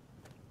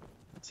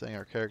 I'm not saying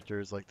our character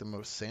is, like, the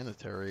most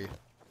sanitary,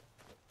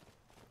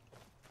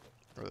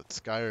 or that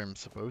Skyrim's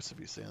supposed to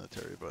be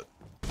sanitary, but,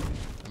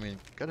 I mean,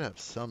 gotta have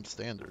some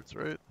standards,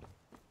 right?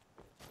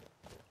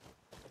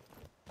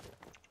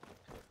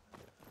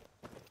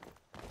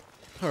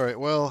 Alright,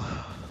 well,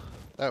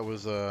 that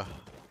was,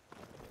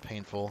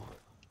 painful.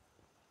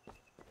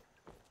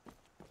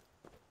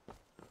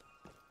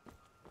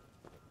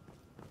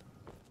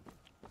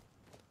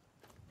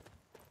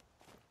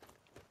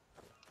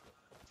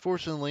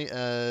 Fortunately,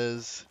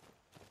 as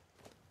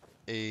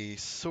a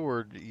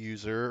sword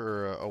user,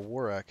 or a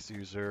war axe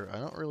user, I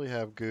don't really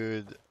have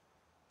good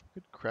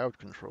crowd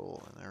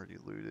control, and I already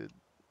looted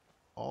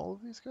all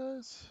of these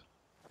guys?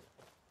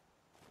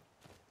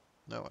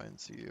 No, I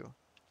didn't see you.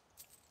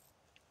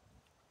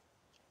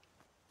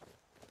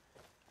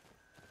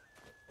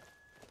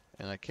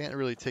 And I can't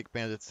really take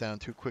bandits down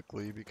too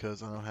quickly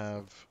because I don't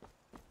have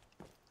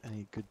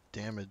any good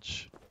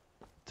damage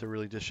to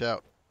really dish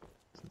out,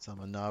 since I'm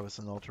a novice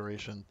in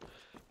alteration.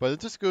 But it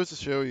just goes to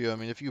show you, I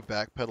mean, if you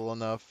backpedal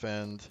enough,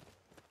 and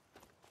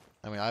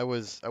I mean, I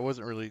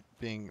wasn't really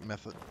being oh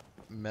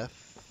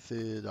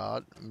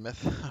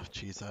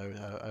jeez,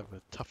 I have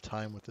a tough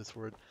time with this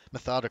word.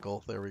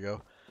 Methodical, there we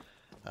go.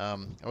 I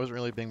wasn't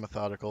really being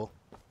methodical.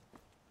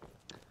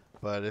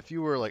 But if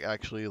you were like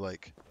actually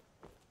like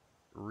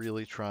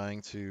really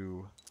trying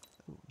to,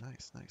 ooh,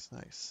 nice.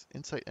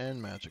 Insight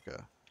and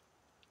Magicka.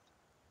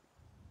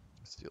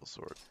 Steel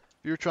sword.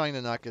 If you're trying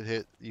to not get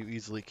hit, you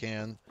easily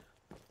can.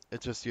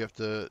 It's just you have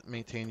to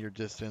maintain your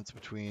distance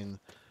between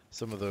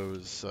some of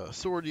those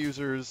sword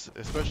users,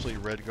 especially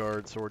red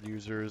guard sword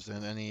users,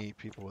 and any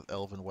people with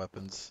elven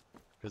weapons.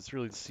 Because it's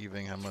really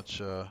deceiving how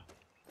much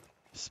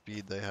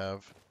speed they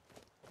have.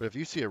 But if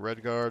you see a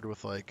red guard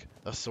with like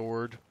a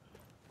sword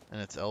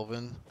and it's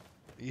elven,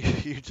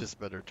 you just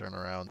better turn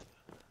around.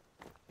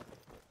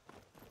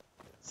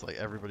 It's like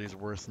everybody's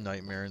worst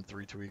nightmare in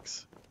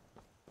 3Tweaks.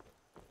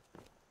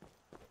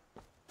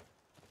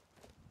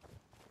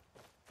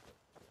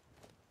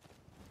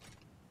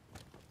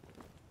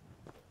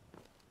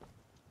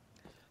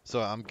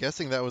 So I'm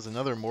guessing that was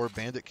another more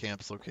bandit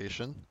camps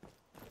location.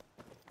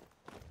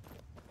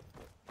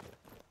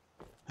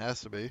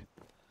 Has to be.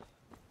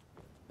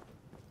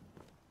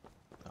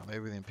 Oh,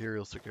 maybe the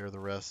Imperials took care of the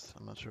rest.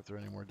 I'm not sure if there are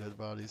any more dead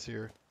bodies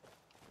here.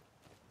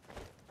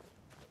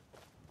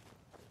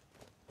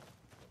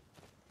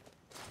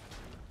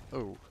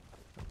 Oh,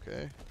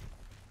 okay.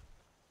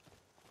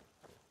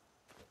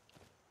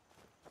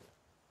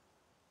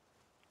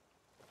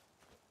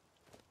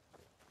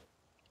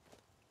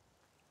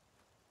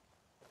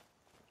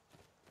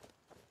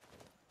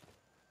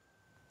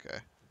 Okay.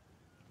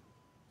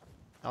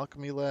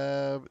 Alchemy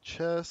lab,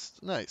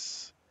 chest,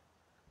 nice.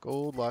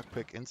 Gold,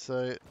 lockpick,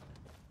 insight.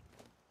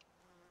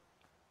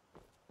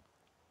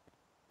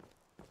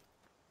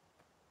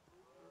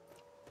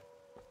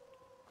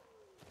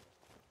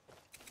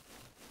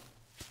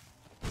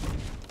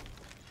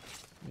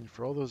 I mean,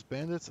 for all those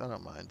bandits, I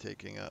don't mind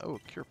taking oh,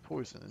 cure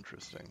poison,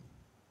 interesting.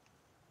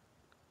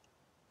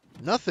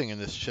 Nothing in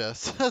this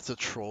chest, that's a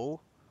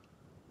troll.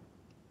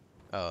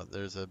 Oh,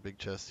 there's a big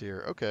chest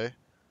here, okay.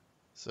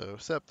 So,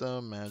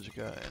 Septum,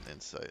 Magicka, and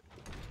Insight.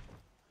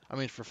 I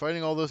mean, for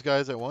fighting all those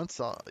guys at once,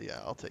 yeah,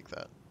 I'll take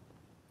that.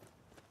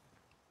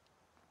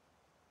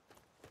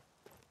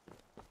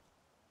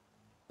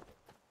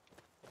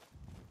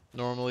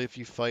 Normally, if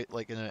you fight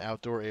like in an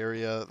outdoor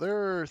area,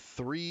 there are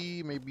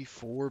 3, maybe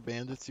 4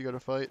 bandits you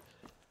gotta fight.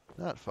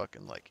 Not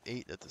fucking like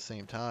 8 at the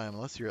same time,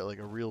 unless you're at like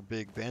a real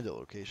big bandit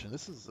location.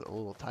 This is a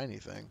little tiny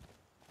thing.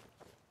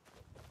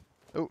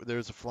 Oh,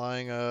 there's a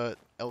flying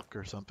elk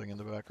or something in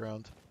the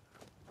background.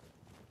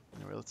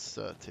 Anyway, let's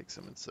take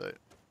some insight.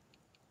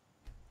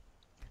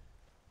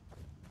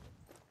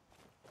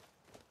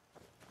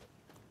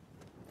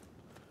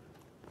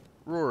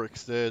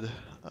 Rorikstead.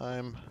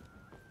 I'm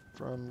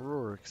from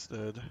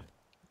Rorikstead.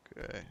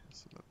 Okay,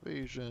 some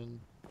evasion.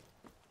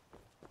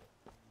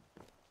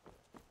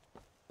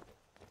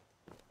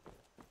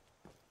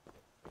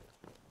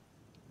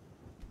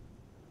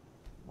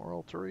 More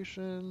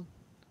alteration.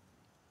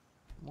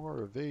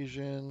 More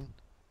evasion.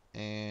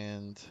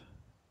 And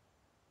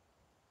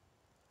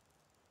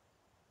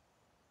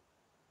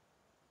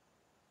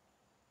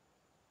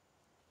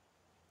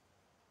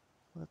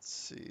let's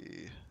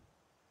see.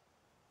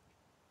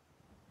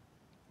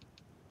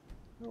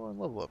 Oh, I'm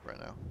level up right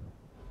now.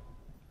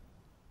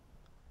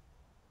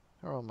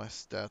 How are all my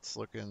stats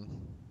looking?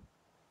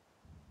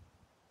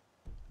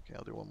 Okay,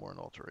 I'll do one more in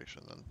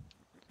alteration then.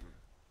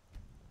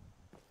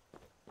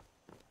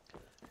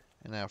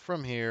 And now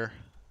from here,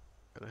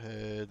 gotta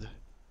head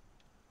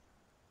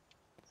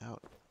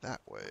out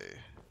that way.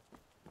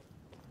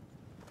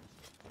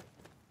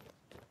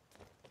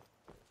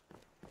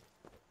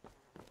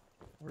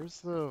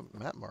 Where's the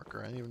map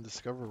marker? I didn't even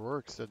discover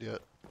Rorikstead yet.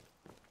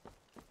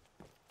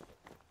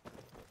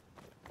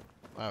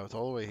 Wow, it's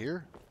all the way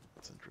here?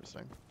 That's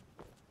interesting.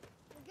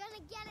 You're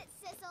gonna get it,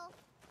 Sissel.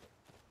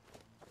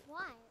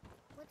 Why?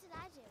 What did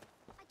I do?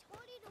 I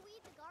told you to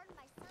weed the garden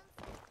by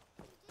sunset.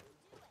 You didn't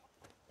do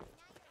it.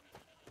 Now you're...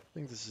 I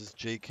think this is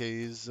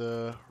JK's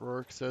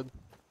Rorikstead,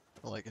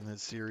 like in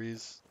his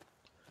series.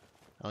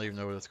 I don't even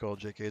know what it's called.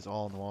 JK's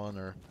All-in-One,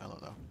 or I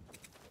don't know.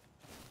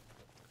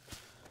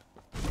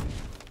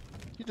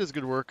 He does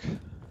good work.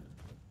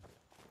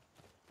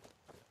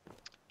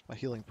 My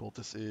healing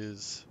poultice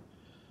is...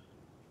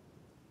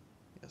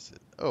 Yes,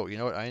 it... Oh, you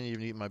know what? I didn't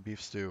even eat my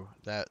beef stew.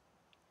 That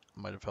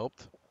might have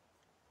helped.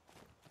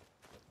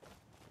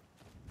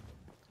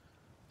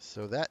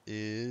 So that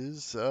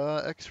is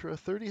extra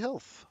 30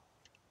 health.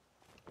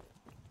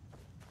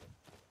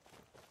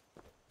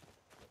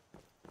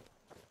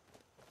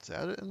 Is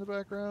that it in the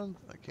background?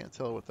 I can't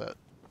tell what that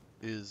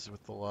is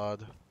with the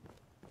LOD.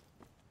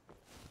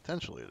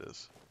 Potentially it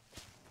is.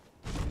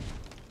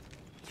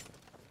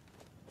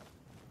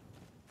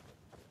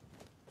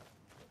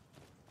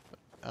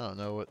 I don't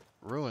know what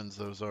ruins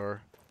those are.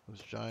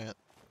 Those giant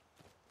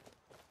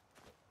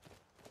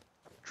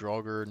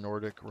Draugr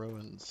Nordic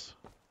ruins.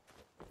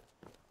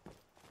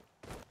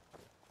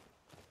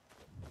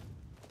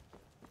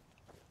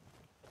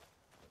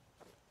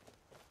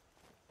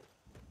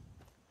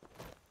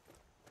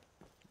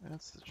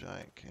 That's the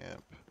giant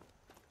camp.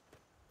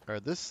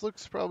 Alright, this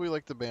looks probably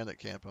like the bandit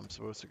camp I'm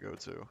supposed to go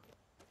to.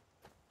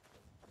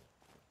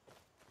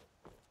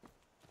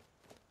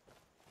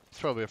 It's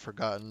probably a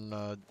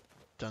forgotten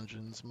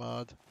dungeons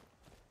mod.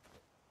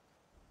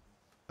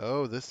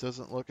 Oh, this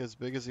doesn't look as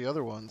big as the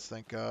other ones,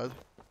 thank God.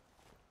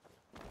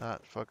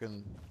 Not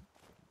fucking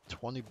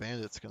 20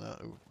 bandits gonna...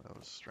 Ooh, that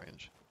was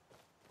strange.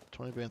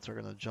 20 bandits are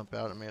gonna jump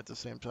out at me at the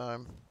same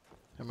time.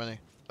 How many?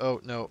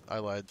 Oh, no, I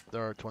lied.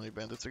 There are 20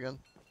 bandits again.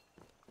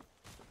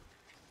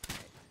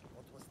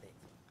 What was that?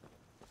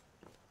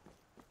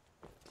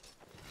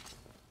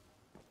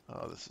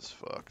 Oh, this is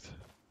fucked.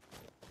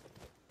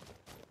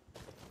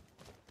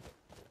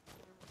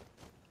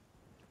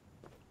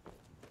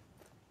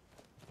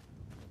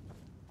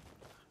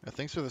 I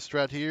think so. The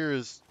strat here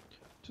is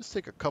just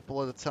take a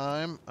couple at a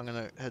time. I'm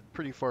gonna head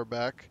pretty far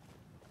back.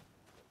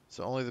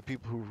 So only the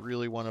people who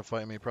really want to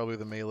fight me, probably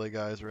the melee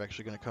guys, are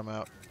actually gonna come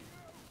out.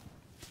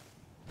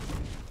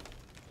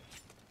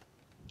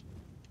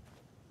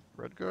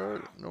 Red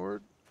guard,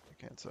 Nord? I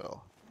can't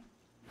tell.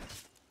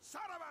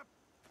 Son of a...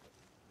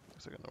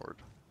 Looks like a Nord.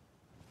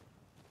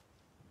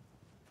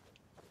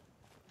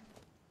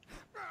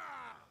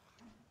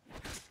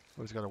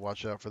 Always got to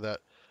watch out for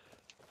that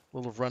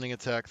little running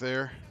attack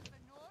there.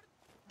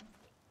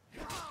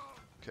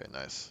 Okay,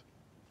 nice.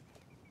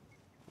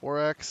 War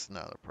axe,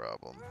 not a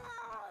problem.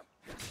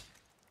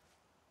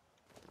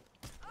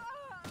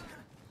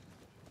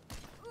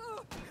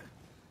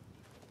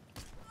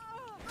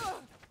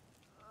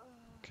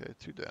 Okay,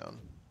 2 down.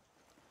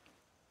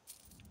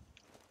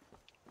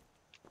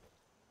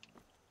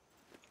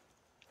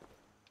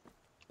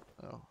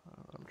 Oh,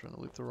 I'm trying to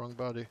loot the wrong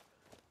body.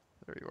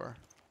 There you are.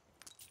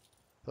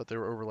 Thought they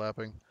were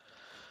overlapping.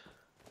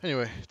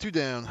 Anyway, 2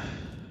 down.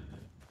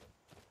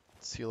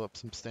 Let's heal up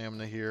some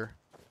stamina here.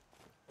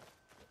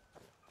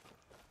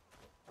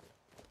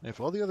 And if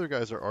all the other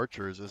guys are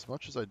archers, as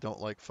much as I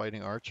don't like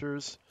fighting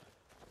archers,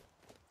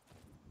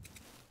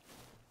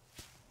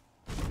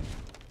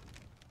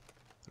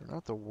 they're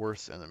not the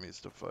worst enemies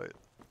to fight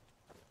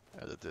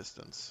at a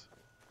distance.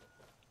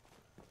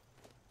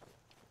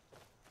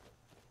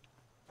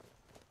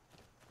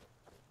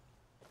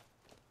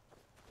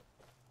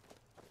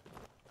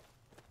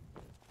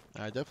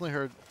 I definitely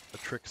heard a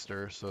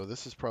trickster, so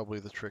this is probably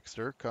the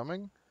trickster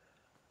coming.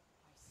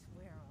 I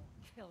swear I'll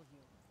kill you.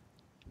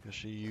 Because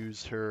she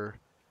used her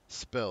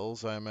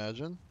spells, I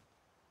imagine.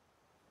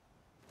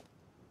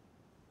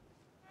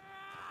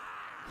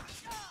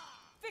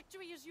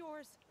 Victory is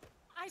yours.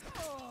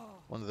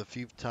 One of the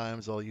few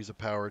times I'll use a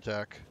power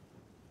attack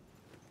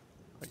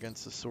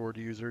against the sword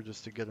user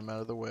just to get him out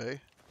of the way.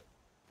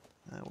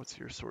 What's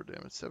your sword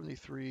damage?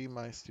 73.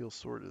 My steel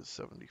sword is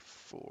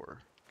 74.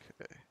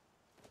 Okay.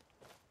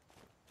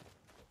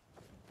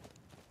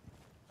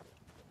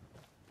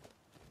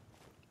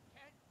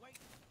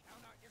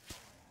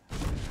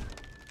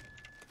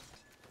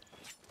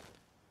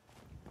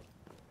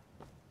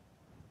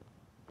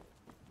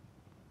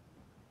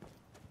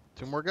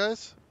 Two more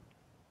guys?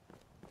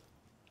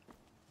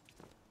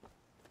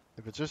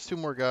 If it's just 2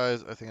 more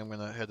guys, I think I'm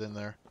gonna head in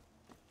there.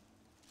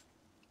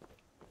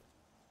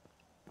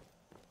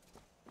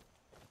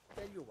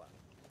 Tell you what,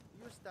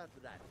 you start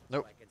that.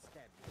 Nope. So I can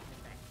stab you in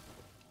the back.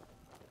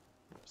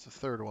 It's the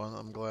 3rd one.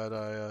 I'm glad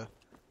I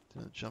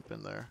didn't jump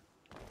in there.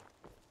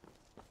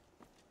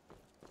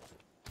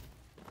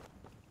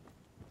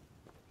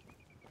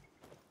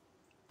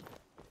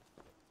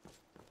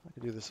 I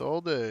could do this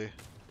all day.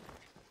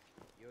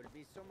 You'll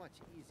be so much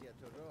easier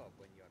to rob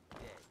when you're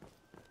dead.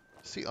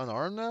 Is he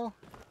unarmed now?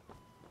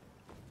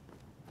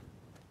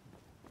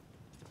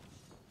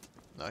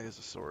 No, he has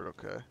a sword,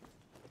 okay.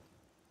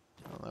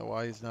 I don't know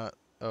why he's not...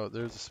 Oh,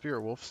 there's a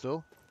spirit wolf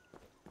still.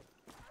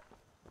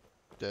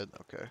 Dead,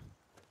 okay.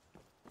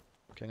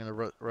 Okay, I'm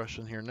gonna rush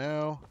in here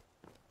now.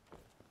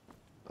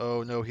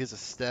 Oh no, he has a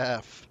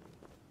staff.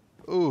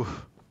 Ooh.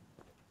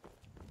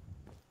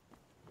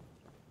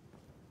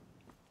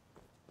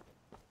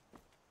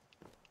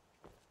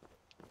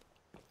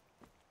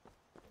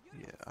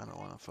 Yeah, I don't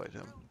want to fight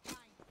him.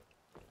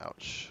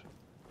 Ouch.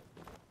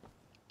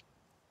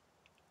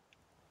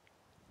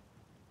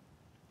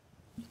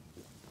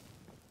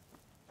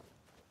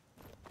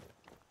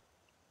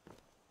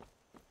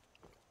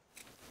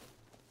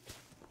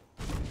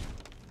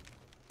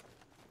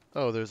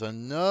 Oh, there's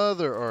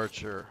another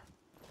archer.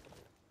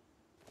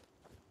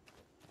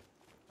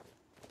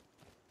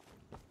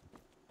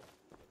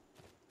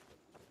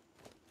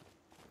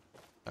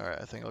 Alright,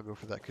 I think I'll go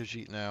for that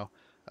Khajiit now.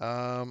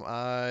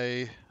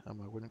 My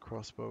wooden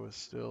crossbow is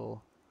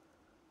still...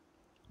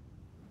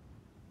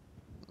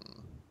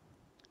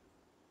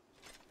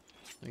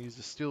 I use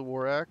the steel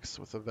war axe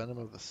with the venom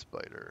of the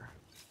spider.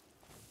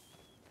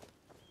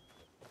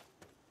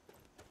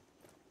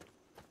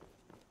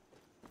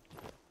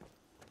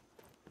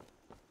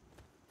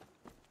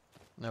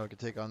 Now we can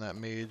take on that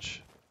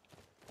mage.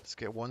 Let's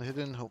get 1 hit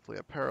in, hopefully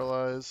I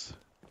paralyze.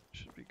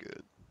 Should be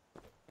good.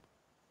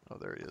 Oh,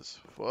 there he is.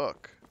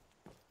 Fuck.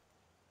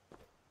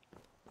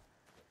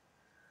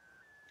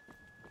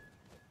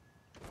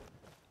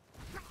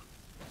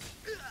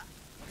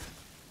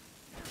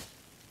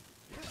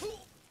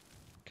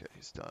 Okay,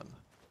 he's done.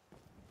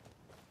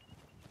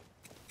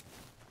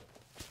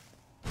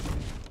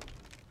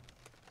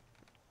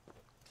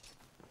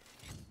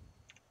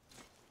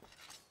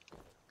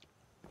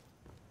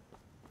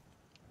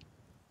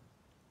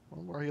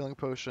 One more healing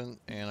potion,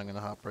 and I'm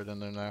gonna hop right in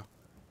there now.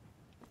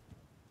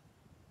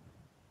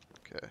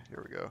 Okay,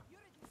 here we go.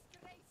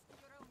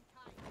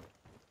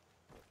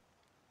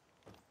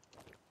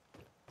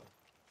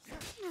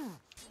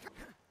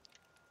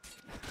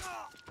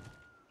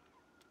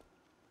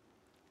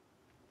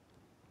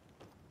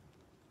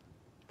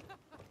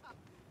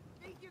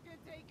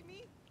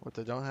 What,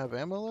 they don't have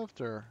ammo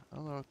left, or I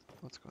don't know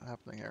what's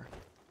happening here.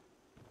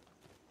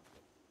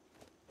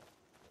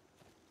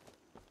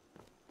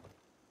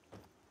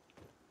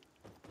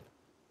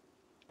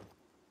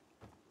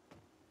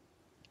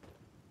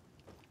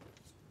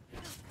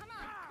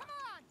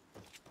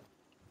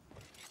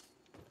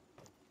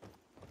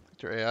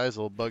 Your AI is a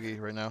little buggy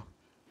right now.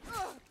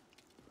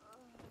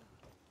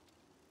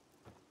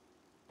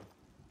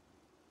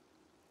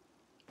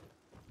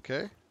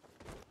 Okay.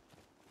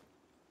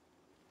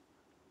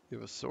 You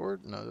have a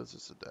sword? No, that's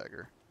just a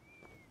dagger.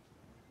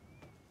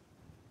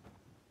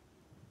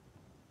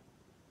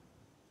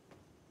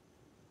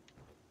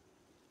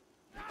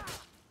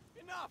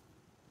 Enough!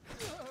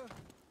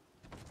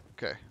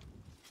 Okay.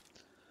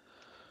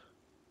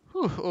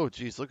 Whew. Oh,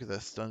 geez, look at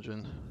this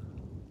dungeon.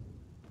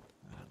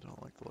 I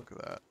don't like the look of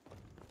that.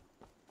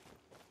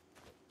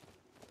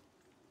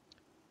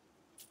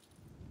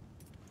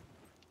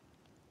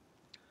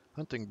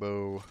 Hunting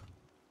bow.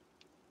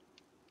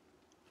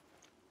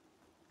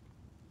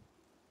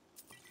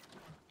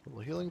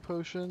 Little healing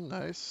potion,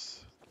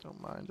 nice.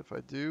 Don't mind if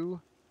I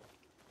do.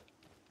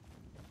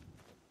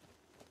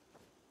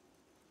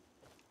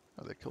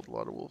 Oh, they killed a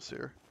lot of wolves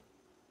here.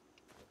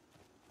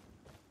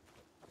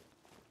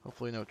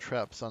 Hopefully no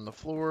traps on the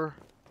floor.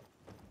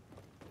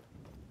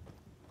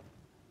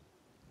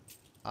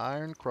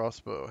 Iron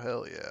crossbow,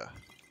 hell yeah.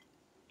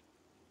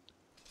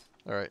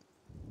 Alright.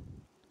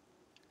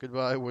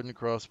 Goodbye, wooden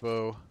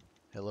crossbow.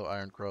 Hello,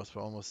 iron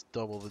crossbow. Almost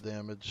double the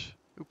damage.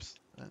 Oops,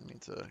 I didn't mean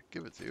to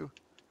give it to you.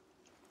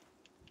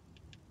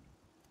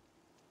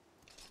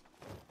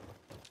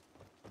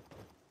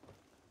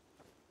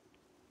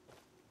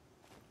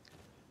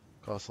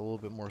 Costs a little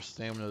bit more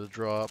stamina to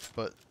draw up,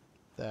 but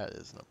that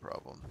is no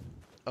problem.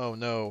 Oh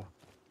no,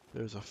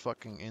 there's a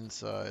fucking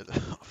inside.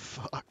 Oh,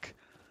 fuck.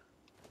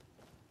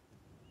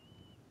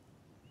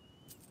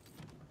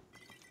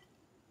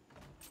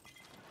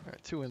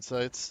 Alright, 2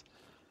 insights.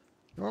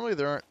 Normally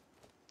there aren't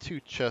 2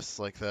 chests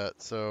like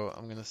that, so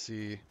I'm gonna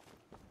see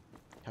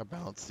how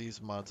balanced these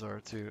mods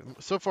are too.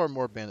 So far,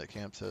 more bandit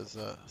camps has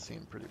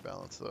seemed pretty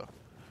balanced though.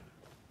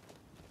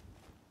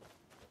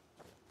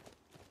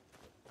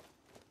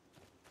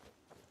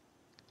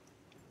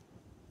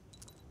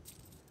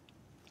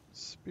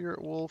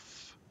 Spirit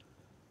Wolf,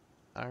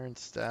 Iron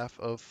Staff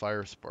of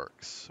Fire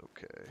Sparks.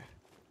 Okay.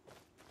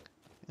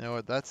 You know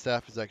what? That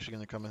staff is actually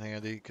going to come in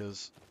handy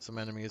because some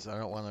enemies I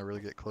don't want to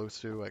really get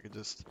close to. I could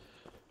just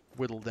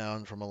whittle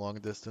down from a long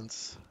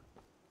distance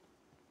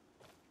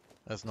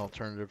as an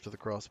alternative to the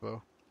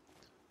crossbow.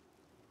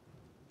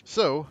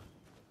 So,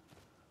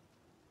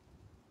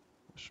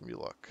 wish me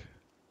luck.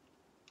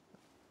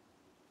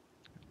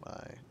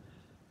 My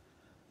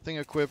thing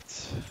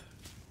equipped.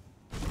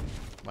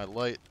 My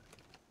light.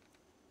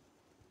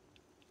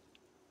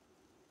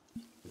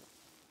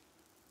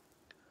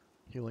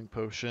 Healing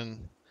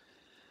potion.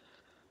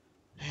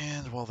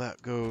 And while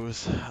that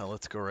goes,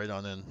 let's go right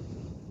on in.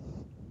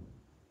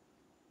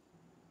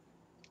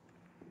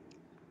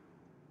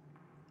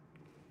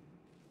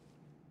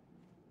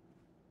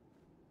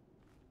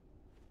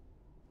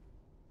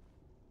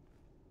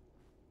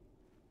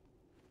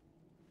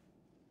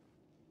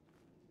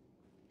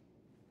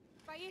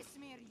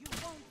 You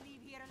won't leave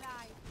here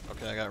alive.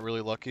 Okay, I got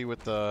really lucky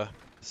with the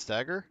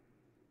stagger.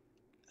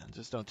 And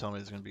just don't tell me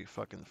there's going to be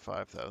fucking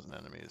 5,000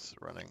 enemies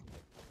running.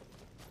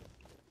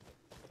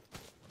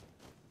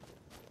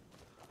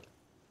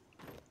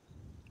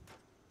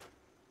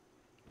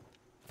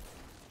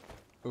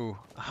 Ooh,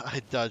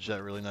 I dodged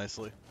that really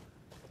nicely.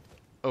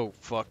 Oh,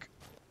 fuck.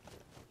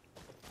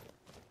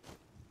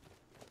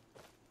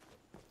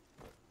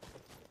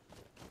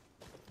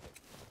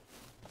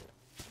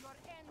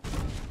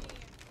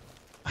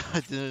 I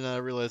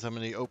didn't realize how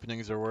many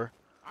openings there were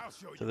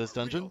to this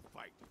dungeon.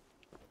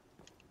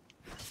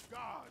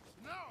 Gods,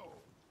 no!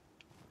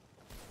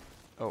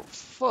 Oh,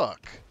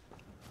 fuck.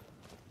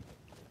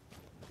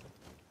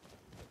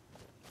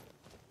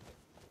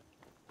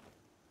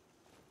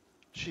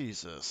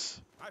 Jesus.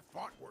 I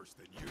fought worse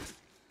than you.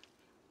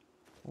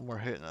 One more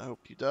hit and I hope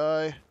you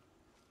die.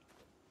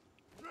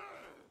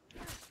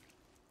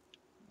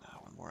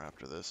 One more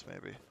after this,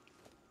 maybe.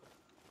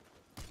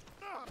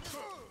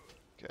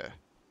 Okay.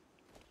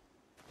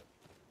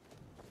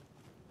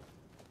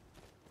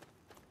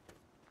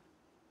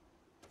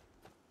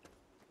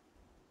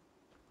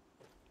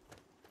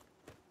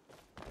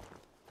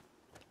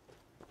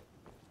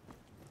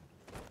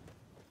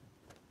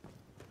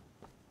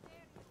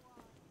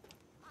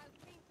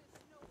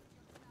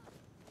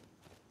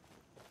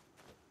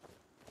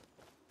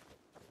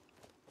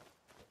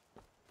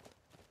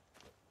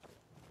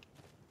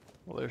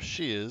 Well, there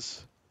she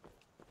is.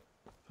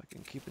 If I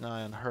can keep an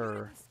eye on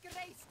her.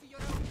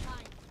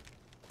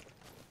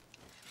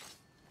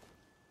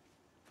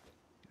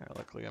 Yeah,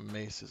 luckily a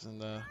mace is in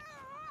the...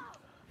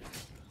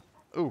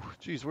 Oh,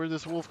 geez, where'd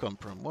this wolf come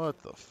from?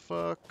 What the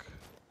fuck?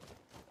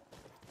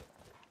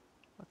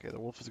 Okay, the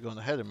wolf is going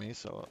ahead of me,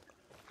 so...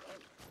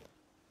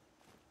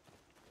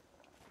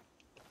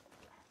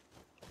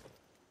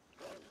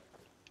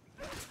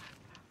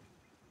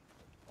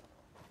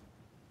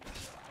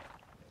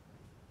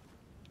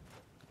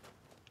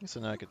 So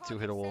now I could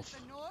two-hit a wolf.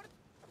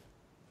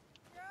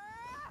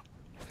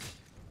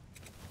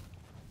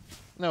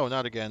 No,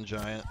 not again,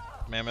 giant.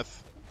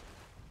 Mammoth.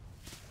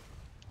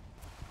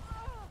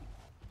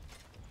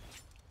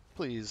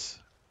 Please.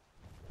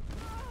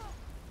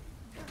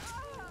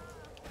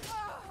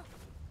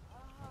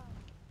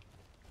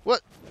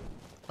 What?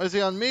 Why is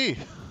he on me?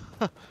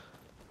 I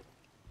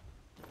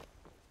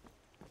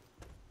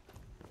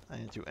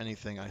didn't do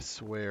anything, I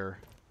swear.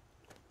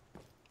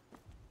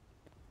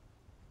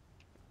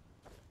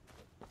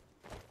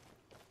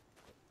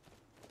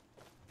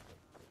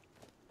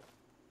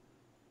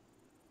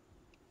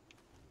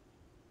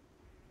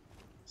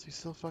 Is he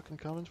still fucking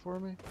coming for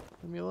me?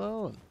 Leave me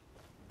alone.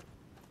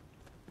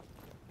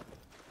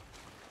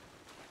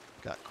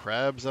 Got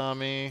crabs on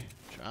me,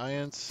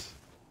 giants.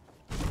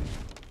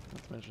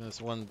 Not to mention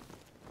this one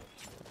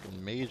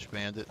fucking mage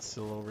bandit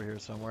still over here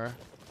somewhere.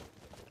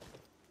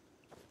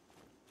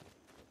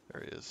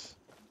 There he is.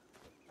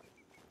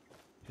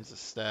 He's a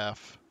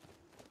staff.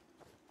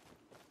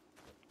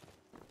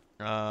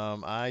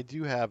 I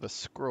do have a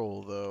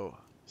scroll though.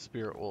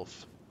 Spirit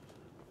wolf.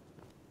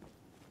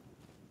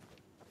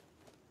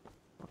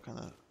 What kind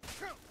of...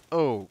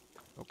 Oh,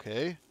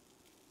 okay.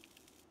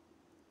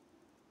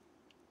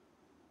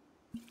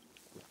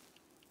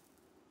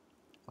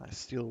 My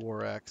steel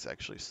war axe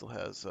actually still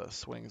has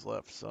swings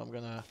left, so I'm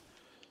gonna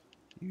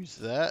use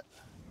that.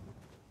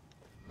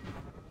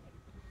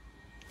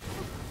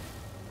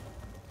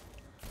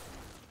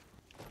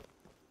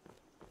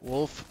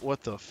 Wolf,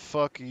 what the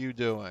fuck are you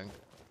doing?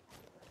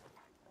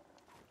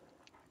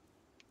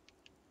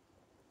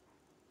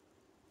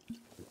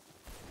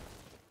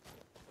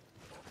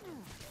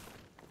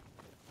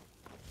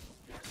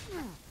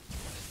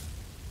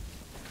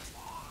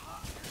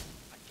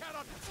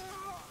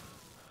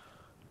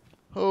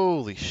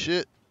 Holy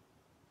shit.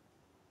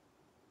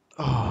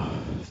 Oh,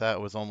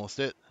 that was almost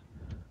it.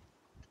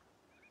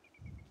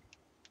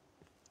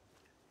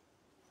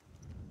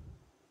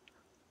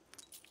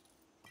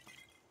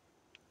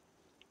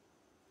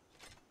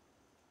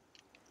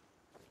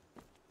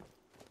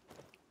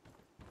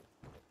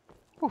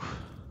 Whew.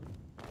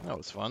 That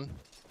was fun.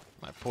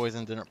 My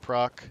poison didn't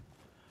proc.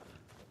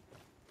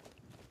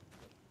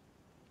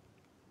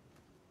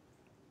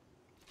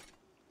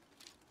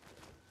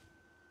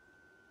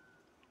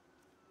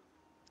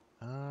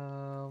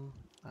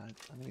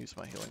 I'm gonna use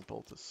my healing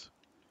poultice.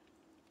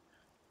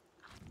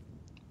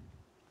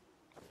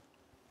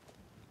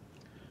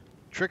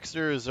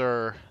 Tricksters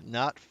are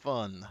not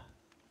fun.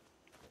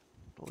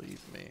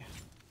 Believe me.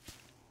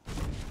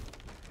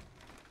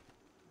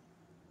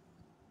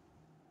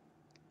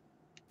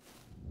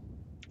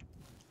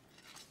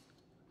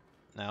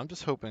 Now I'm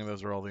just hoping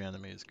those are all the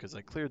enemies, because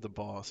I cleared the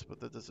boss,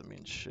 but that doesn't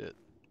mean shit.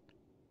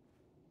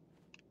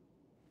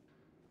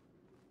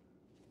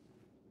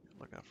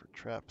 Look out for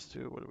traps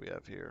too. What do we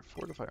have here?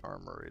 Fortify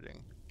armor rating.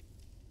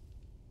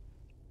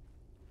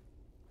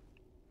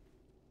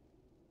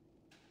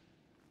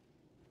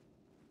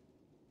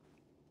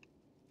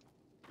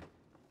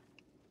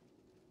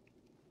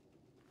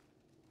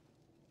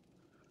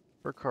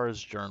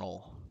 Burkar's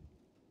journal.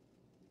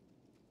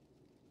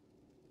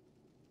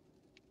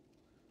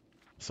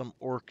 Some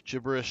orc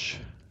gibberish.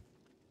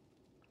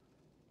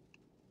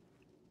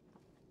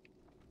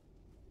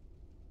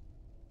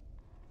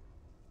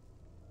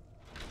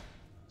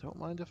 Don't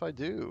mind if I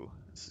do.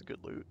 This is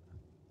good loot.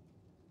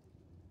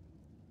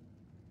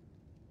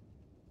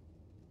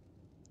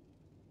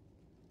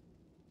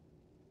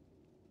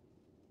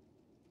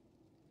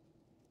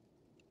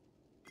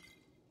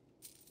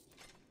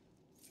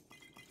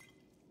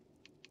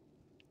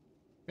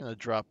 I'm gonna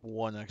drop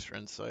one extra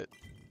insight.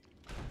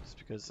 Just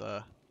because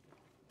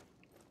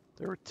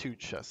there were 2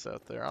 chests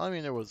out there. I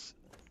mean, it was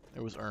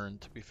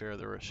earned, to be fair.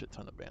 There were a shit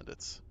ton of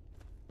bandits.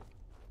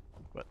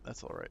 But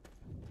that's alright.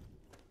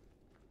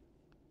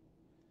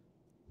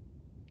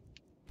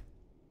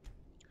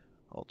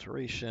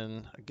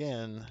 Alteration.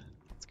 Again,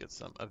 let's get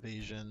some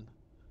evasion.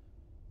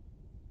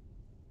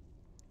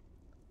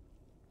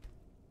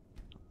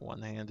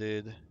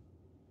 One-handed.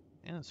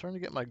 And I'm starting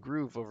to get my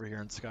groove over here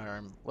in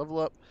Skyrim. Level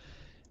up.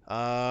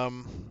 I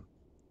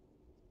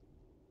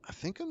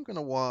think I'm going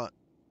to want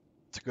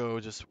to go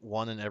just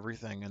 1 in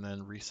everything and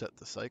then reset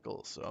the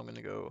cycle. So I'm going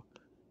to go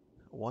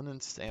 1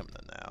 in stamina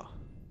now.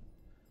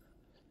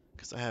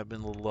 Because I have been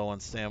a little low on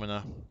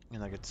stamina.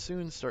 And I could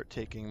soon start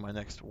taking my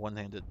next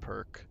one-handed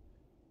perk.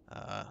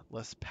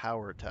 Less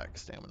power attack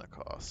stamina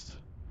cost.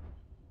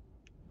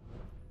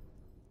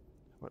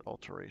 What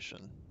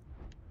alteration?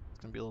 It's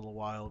going to be a little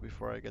while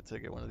before I get to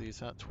get one of these,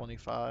 huh?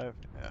 25?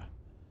 Yeah.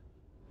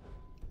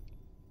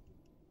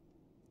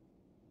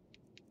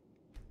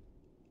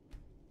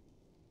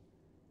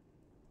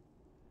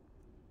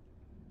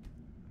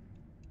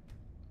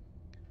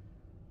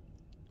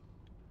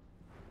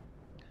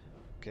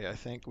 Okay, I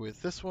think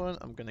with this one,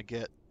 I'm going to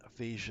get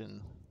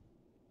evasion.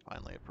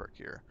 Finally a perk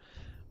here.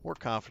 More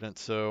confident,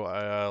 so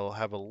I'll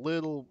have a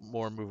little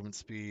more movement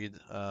speed,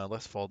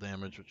 less fall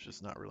damage, which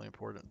is not really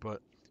important,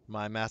 but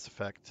my Mass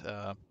Effect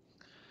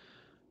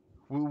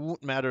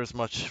won't matter as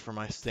much for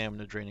my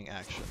stamina draining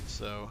action,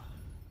 so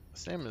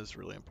stamina is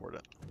really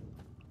important.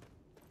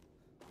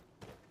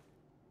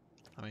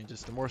 I mean,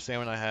 just the more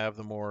stamina I have,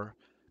 the more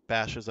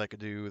bashes I could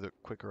do, the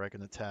quicker I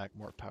can attack,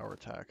 more power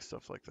attack,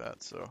 stuff like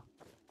that, so.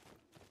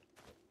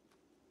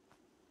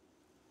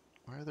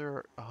 Why are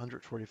there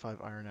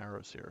 145 iron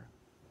arrows here?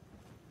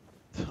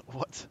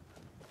 What?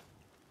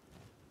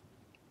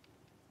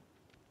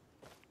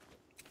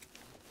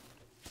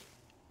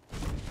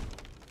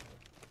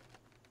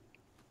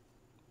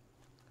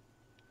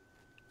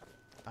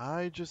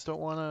 I just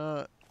don't want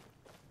to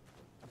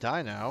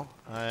die now.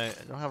 I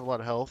don't have a lot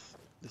of health.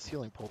 This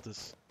healing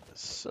poultice is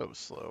so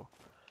slow.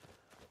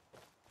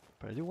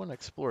 But I do want to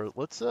explore.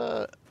 Let's,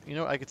 you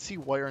know, I could see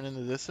Whiterun in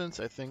the distance.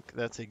 I think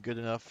that's a good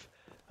enough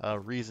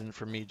reason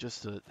for me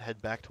just to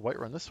head back to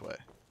Whiterun this way.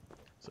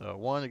 So,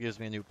 one, it gives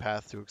me a new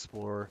path to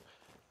explore.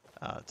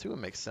 Two, it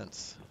makes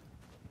sense.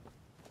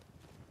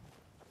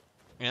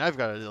 I mean, I've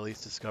got to at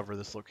least discover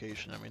this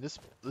location. I mean,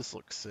 this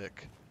looks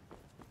sick.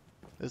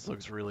 This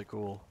looks really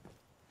cool.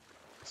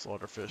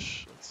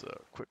 Slaughterfish. Let's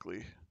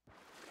quickly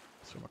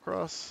swim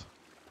across.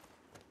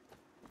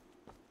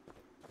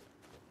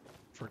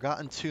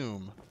 Forgotten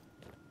Tomb.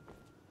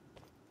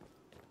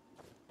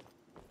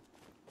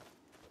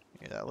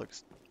 Yeah, that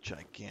looks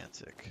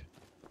gigantic.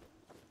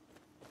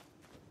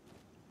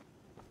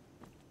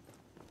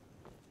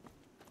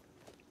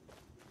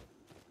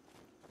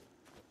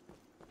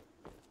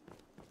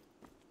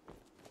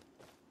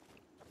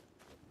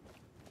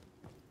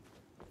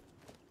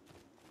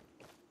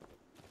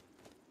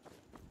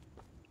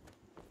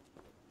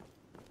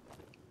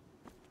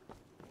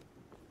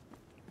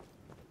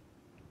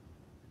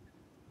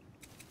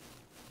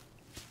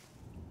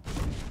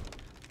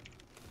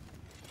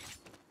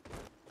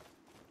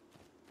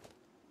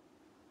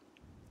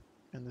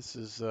 And this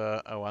is,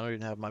 oh, I don't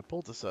even have my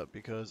poultice up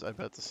because I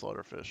bet the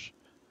slaughterfish.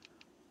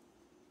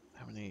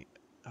 How many?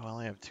 Oh, I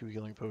only have 2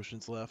 healing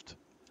potions left.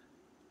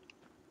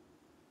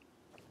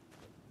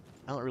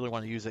 I don't really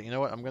want to use it. You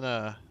know what? I'm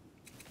gonna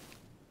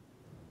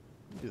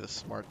do the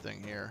smart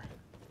thing here.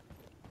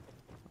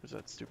 Where's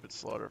that stupid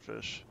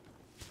slaughterfish?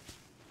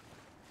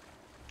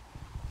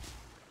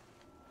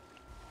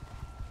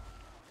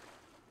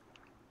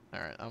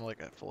 Alright, I'm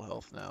like at full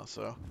health now,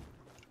 so.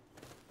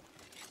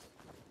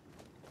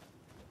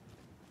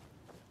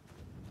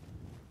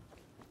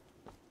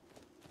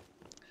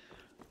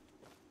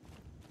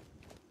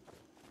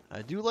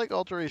 I do like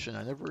Alteration.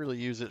 I never really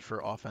use it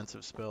for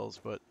offensive spells,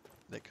 but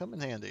they come in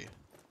handy.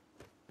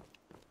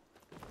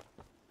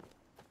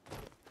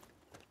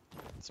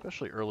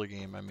 Especially early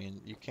game. I mean,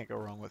 you can't go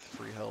wrong with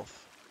free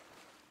health.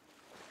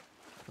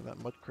 And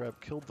that mud crab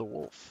killed the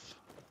wolf.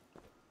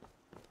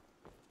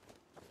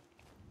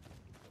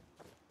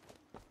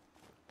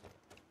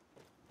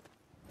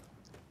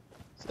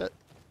 Is that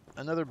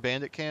another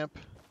bandit camp?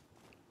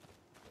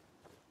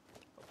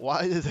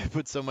 Why did they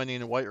put so many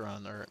in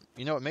Whiterun? Or,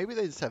 you know what, maybe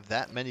they just have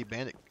that many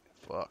bandit...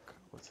 Fuck,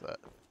 what's that?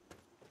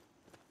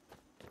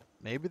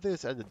 Maybe they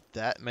just added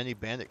that many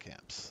bandit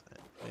camps.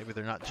 Maybe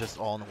they're not just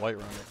all in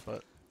Whiterun,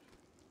 but...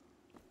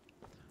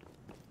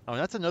 Oh, and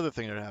that's another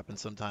thing that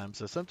happens sometimes.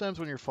 So sometimes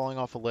when you're falling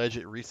off a ledge,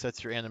 it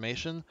resets your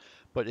animation.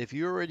 But if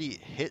you already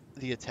hit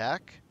the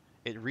attack,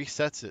 it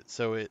resets it.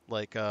 So it,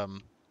 like,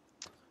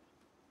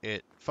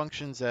 it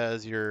functions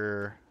as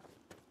your...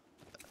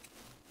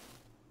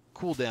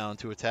 cooldown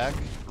to attack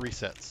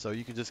resets, so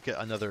you can just get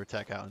another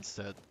attack out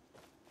instead.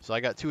 So I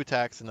got 2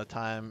 attacks in the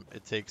time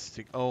it takes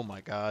to... Oh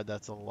my god,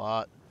 that's a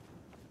lot.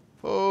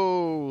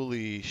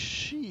 Holy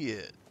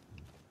shit.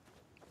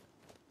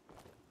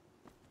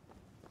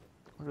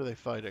 What are they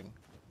fighting?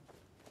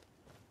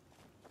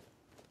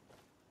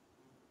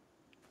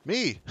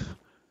 Me!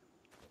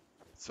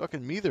 It's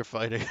fucking me they're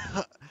fighting.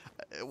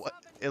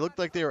 It looked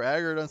like they were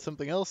aggroed on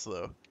something else,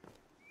 though.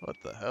 What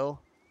the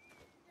hell?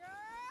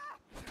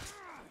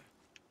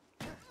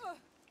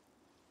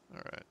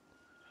 Alright.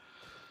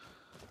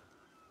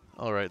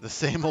 Alright, the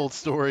same old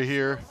story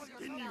here.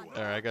 Alright,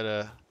 I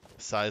gotta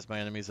size my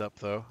enemies up,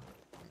 though.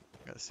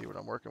 Gotta see what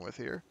I'm working with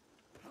here.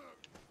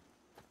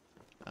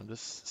 I'm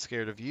just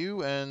scared of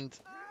you, and...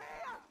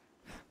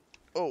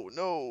 Oh,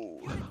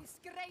 no!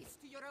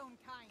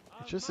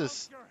 It's just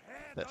this...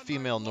 that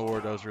female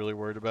Nord I was really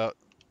worried about.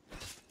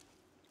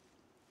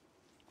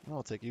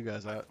 I'll take you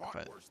guys out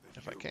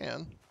if I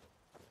can.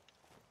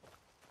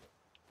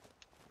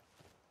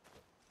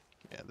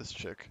 Yeah, this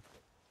chick.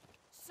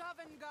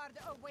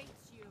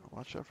 Awaits you.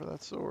 Watch out for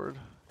that sword.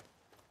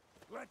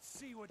 Let's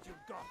see what you've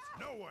got.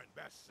 No one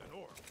bests an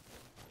orc.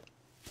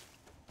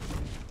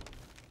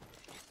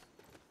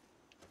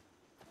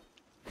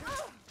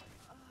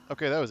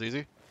 Okay, that was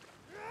easy.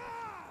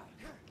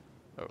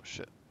 Oh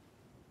shit.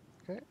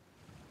 Okay.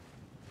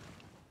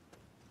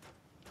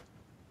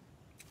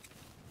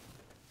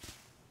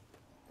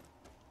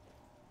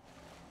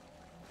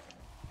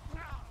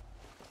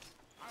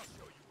 I'll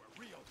show you a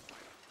real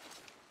fight.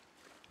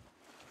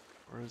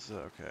 Where's the...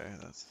 Okay,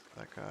 that's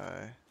that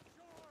guy.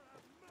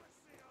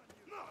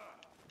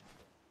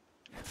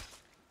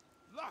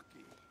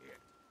 Lucky hit.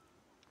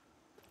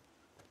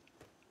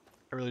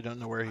 I really don't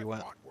know where he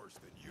went. Fought worse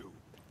than you.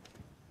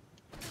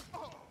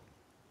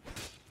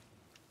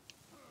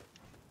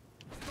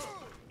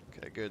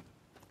 Okay, good.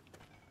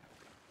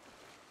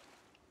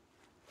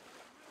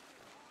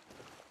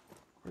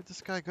 Where'd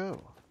this guy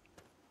go?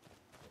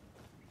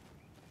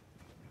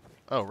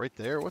 Oh, right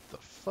there? What the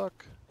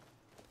fuck?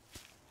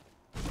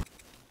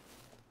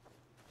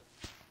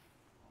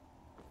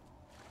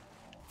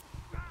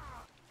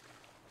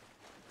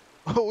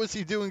 What was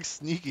he doing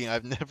sneaking?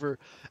 I've never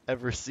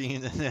ever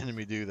seen an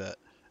enemy do that.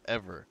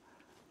 Ever.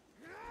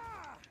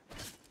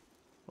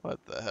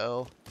 What the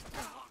hell?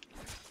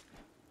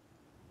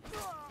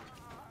 Oh,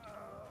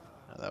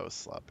 that was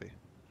sloppy.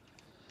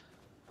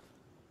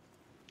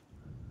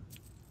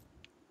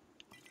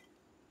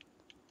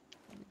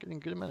 I'm getting a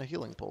good amount of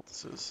healing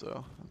poultices,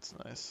 so that's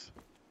nice.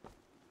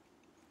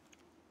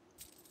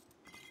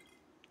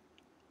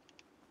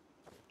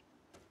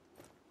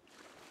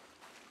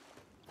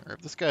 Or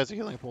if this guy's a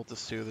healing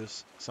poultice too,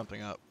 there's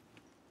something up.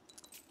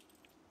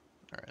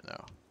 Alright,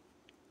 now.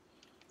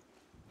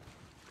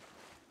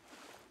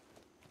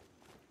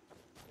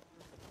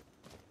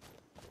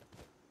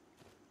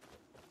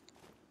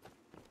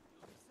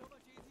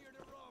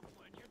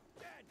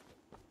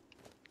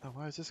 Oh,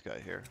 why is this guy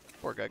here?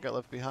 Poor guy got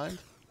left behind.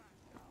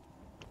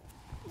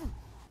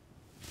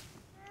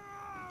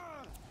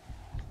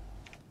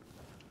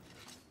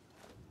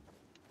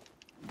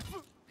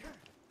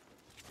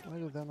 Why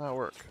did that not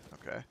work?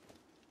 Okay.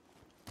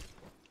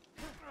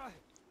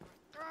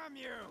 Damn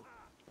you!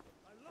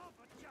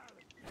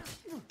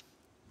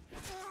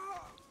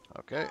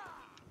 Okay.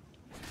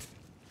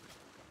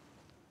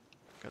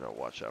 Gotta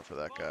watch out for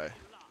that guy.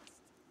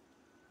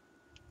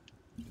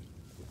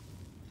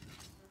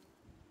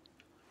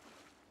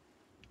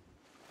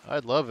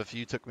 I'd love if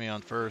you took me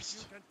on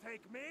first. You can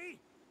take me?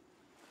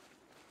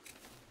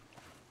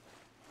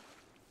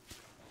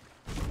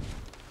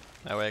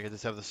 That way I could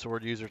just have the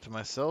sword user to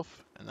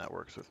myself, and that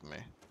works with me.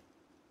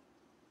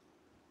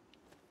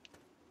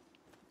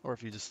 Or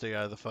if you just stay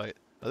out of the fight.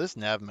 Oh, this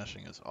nav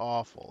meshing is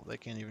awful. They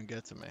can't even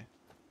get to me.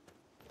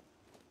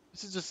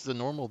 This is just the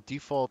normal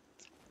default,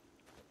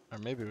 or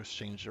maybe it was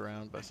changed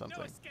around by something.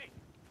 No escape.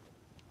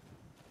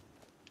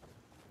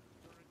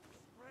 You're a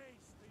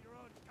disgrace to your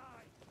own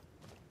kind.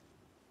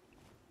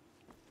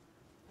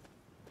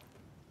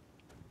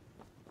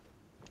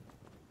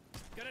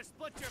 Gonna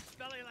split your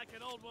belly like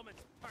an old woman's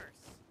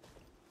purse.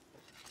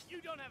 You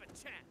don't have a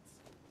chance.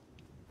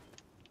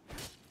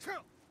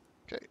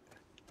 Okay.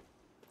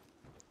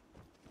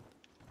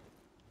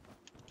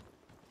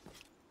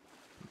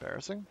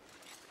 Embarrassing.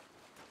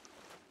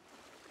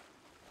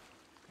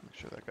 Make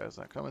sure that guy's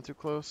not coming too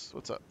close.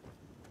 What's up?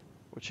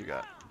 What you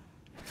got?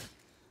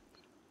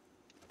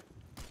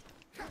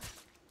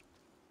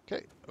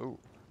 Okay. Oh.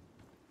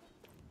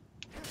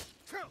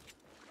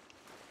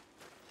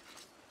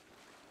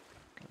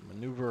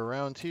 Maneuver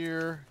around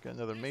here. Got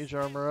another mage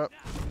armor up.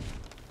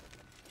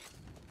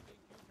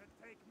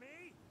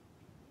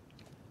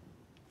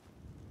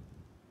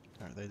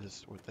 Are they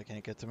just? They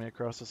can't get to me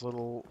across this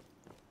little,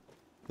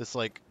 this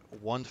like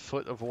 1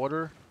 foot of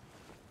water.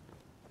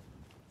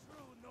 True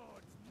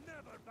Nords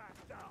never back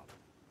down.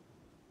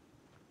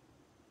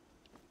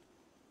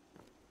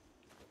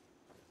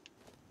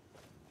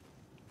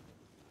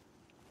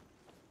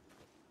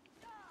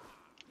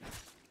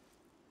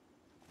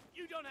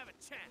 You don't have a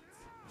chance.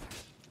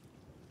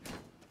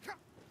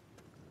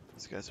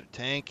 These guys are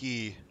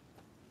tanky.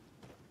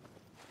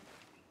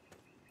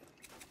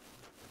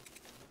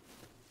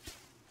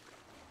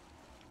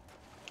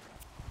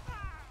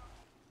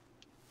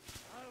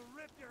 I'll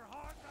rip your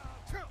heart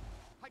out.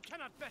 I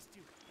cannot best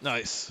you.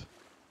 Nice.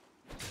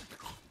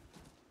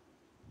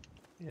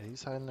 Yeah,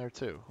 he's hiding there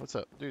too. What's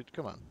up? Dude,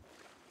 come on.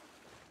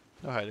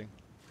 No hiding.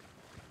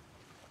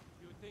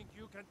 You think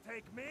you can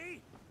take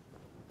me?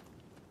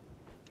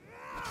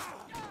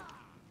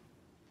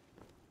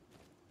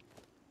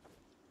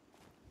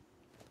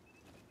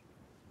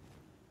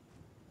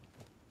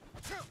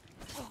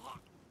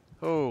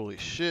 Holy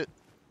shit.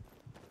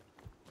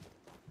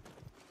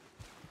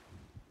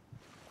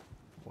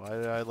 Why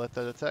did I let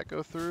that attack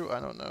go through? I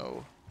don't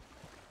know.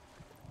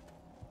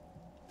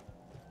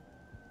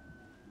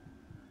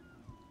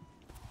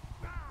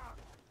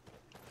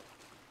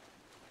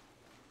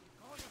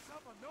 Call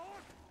yourself a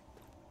Nord?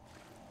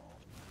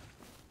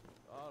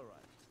 All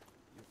right.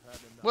 You've had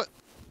enough. What?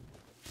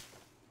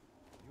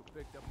 You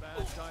picked a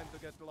bad time to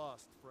get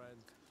lost, friend.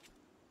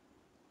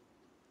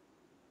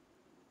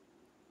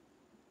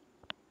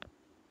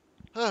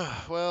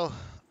 Well,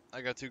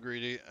 I got too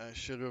greedy. I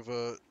should have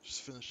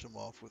just finished him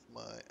off with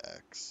my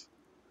axe.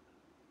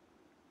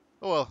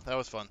 Oh well, that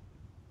was fun.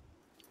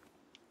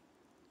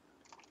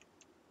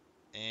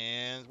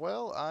 And,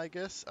 well, I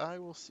guess I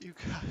will see you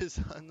guys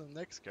on the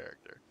next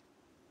character.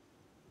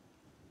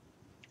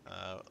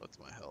 What's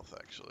my health,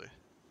 actually?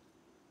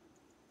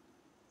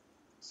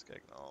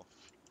 Skegnolf,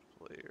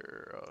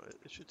 player, oh,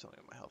 it should tell me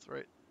my health,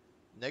 right?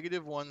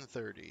 Negative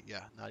 130,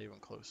 yeah, not even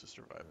close to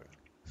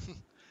surviving.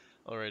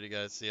 Alrighty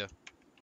guys, see ya.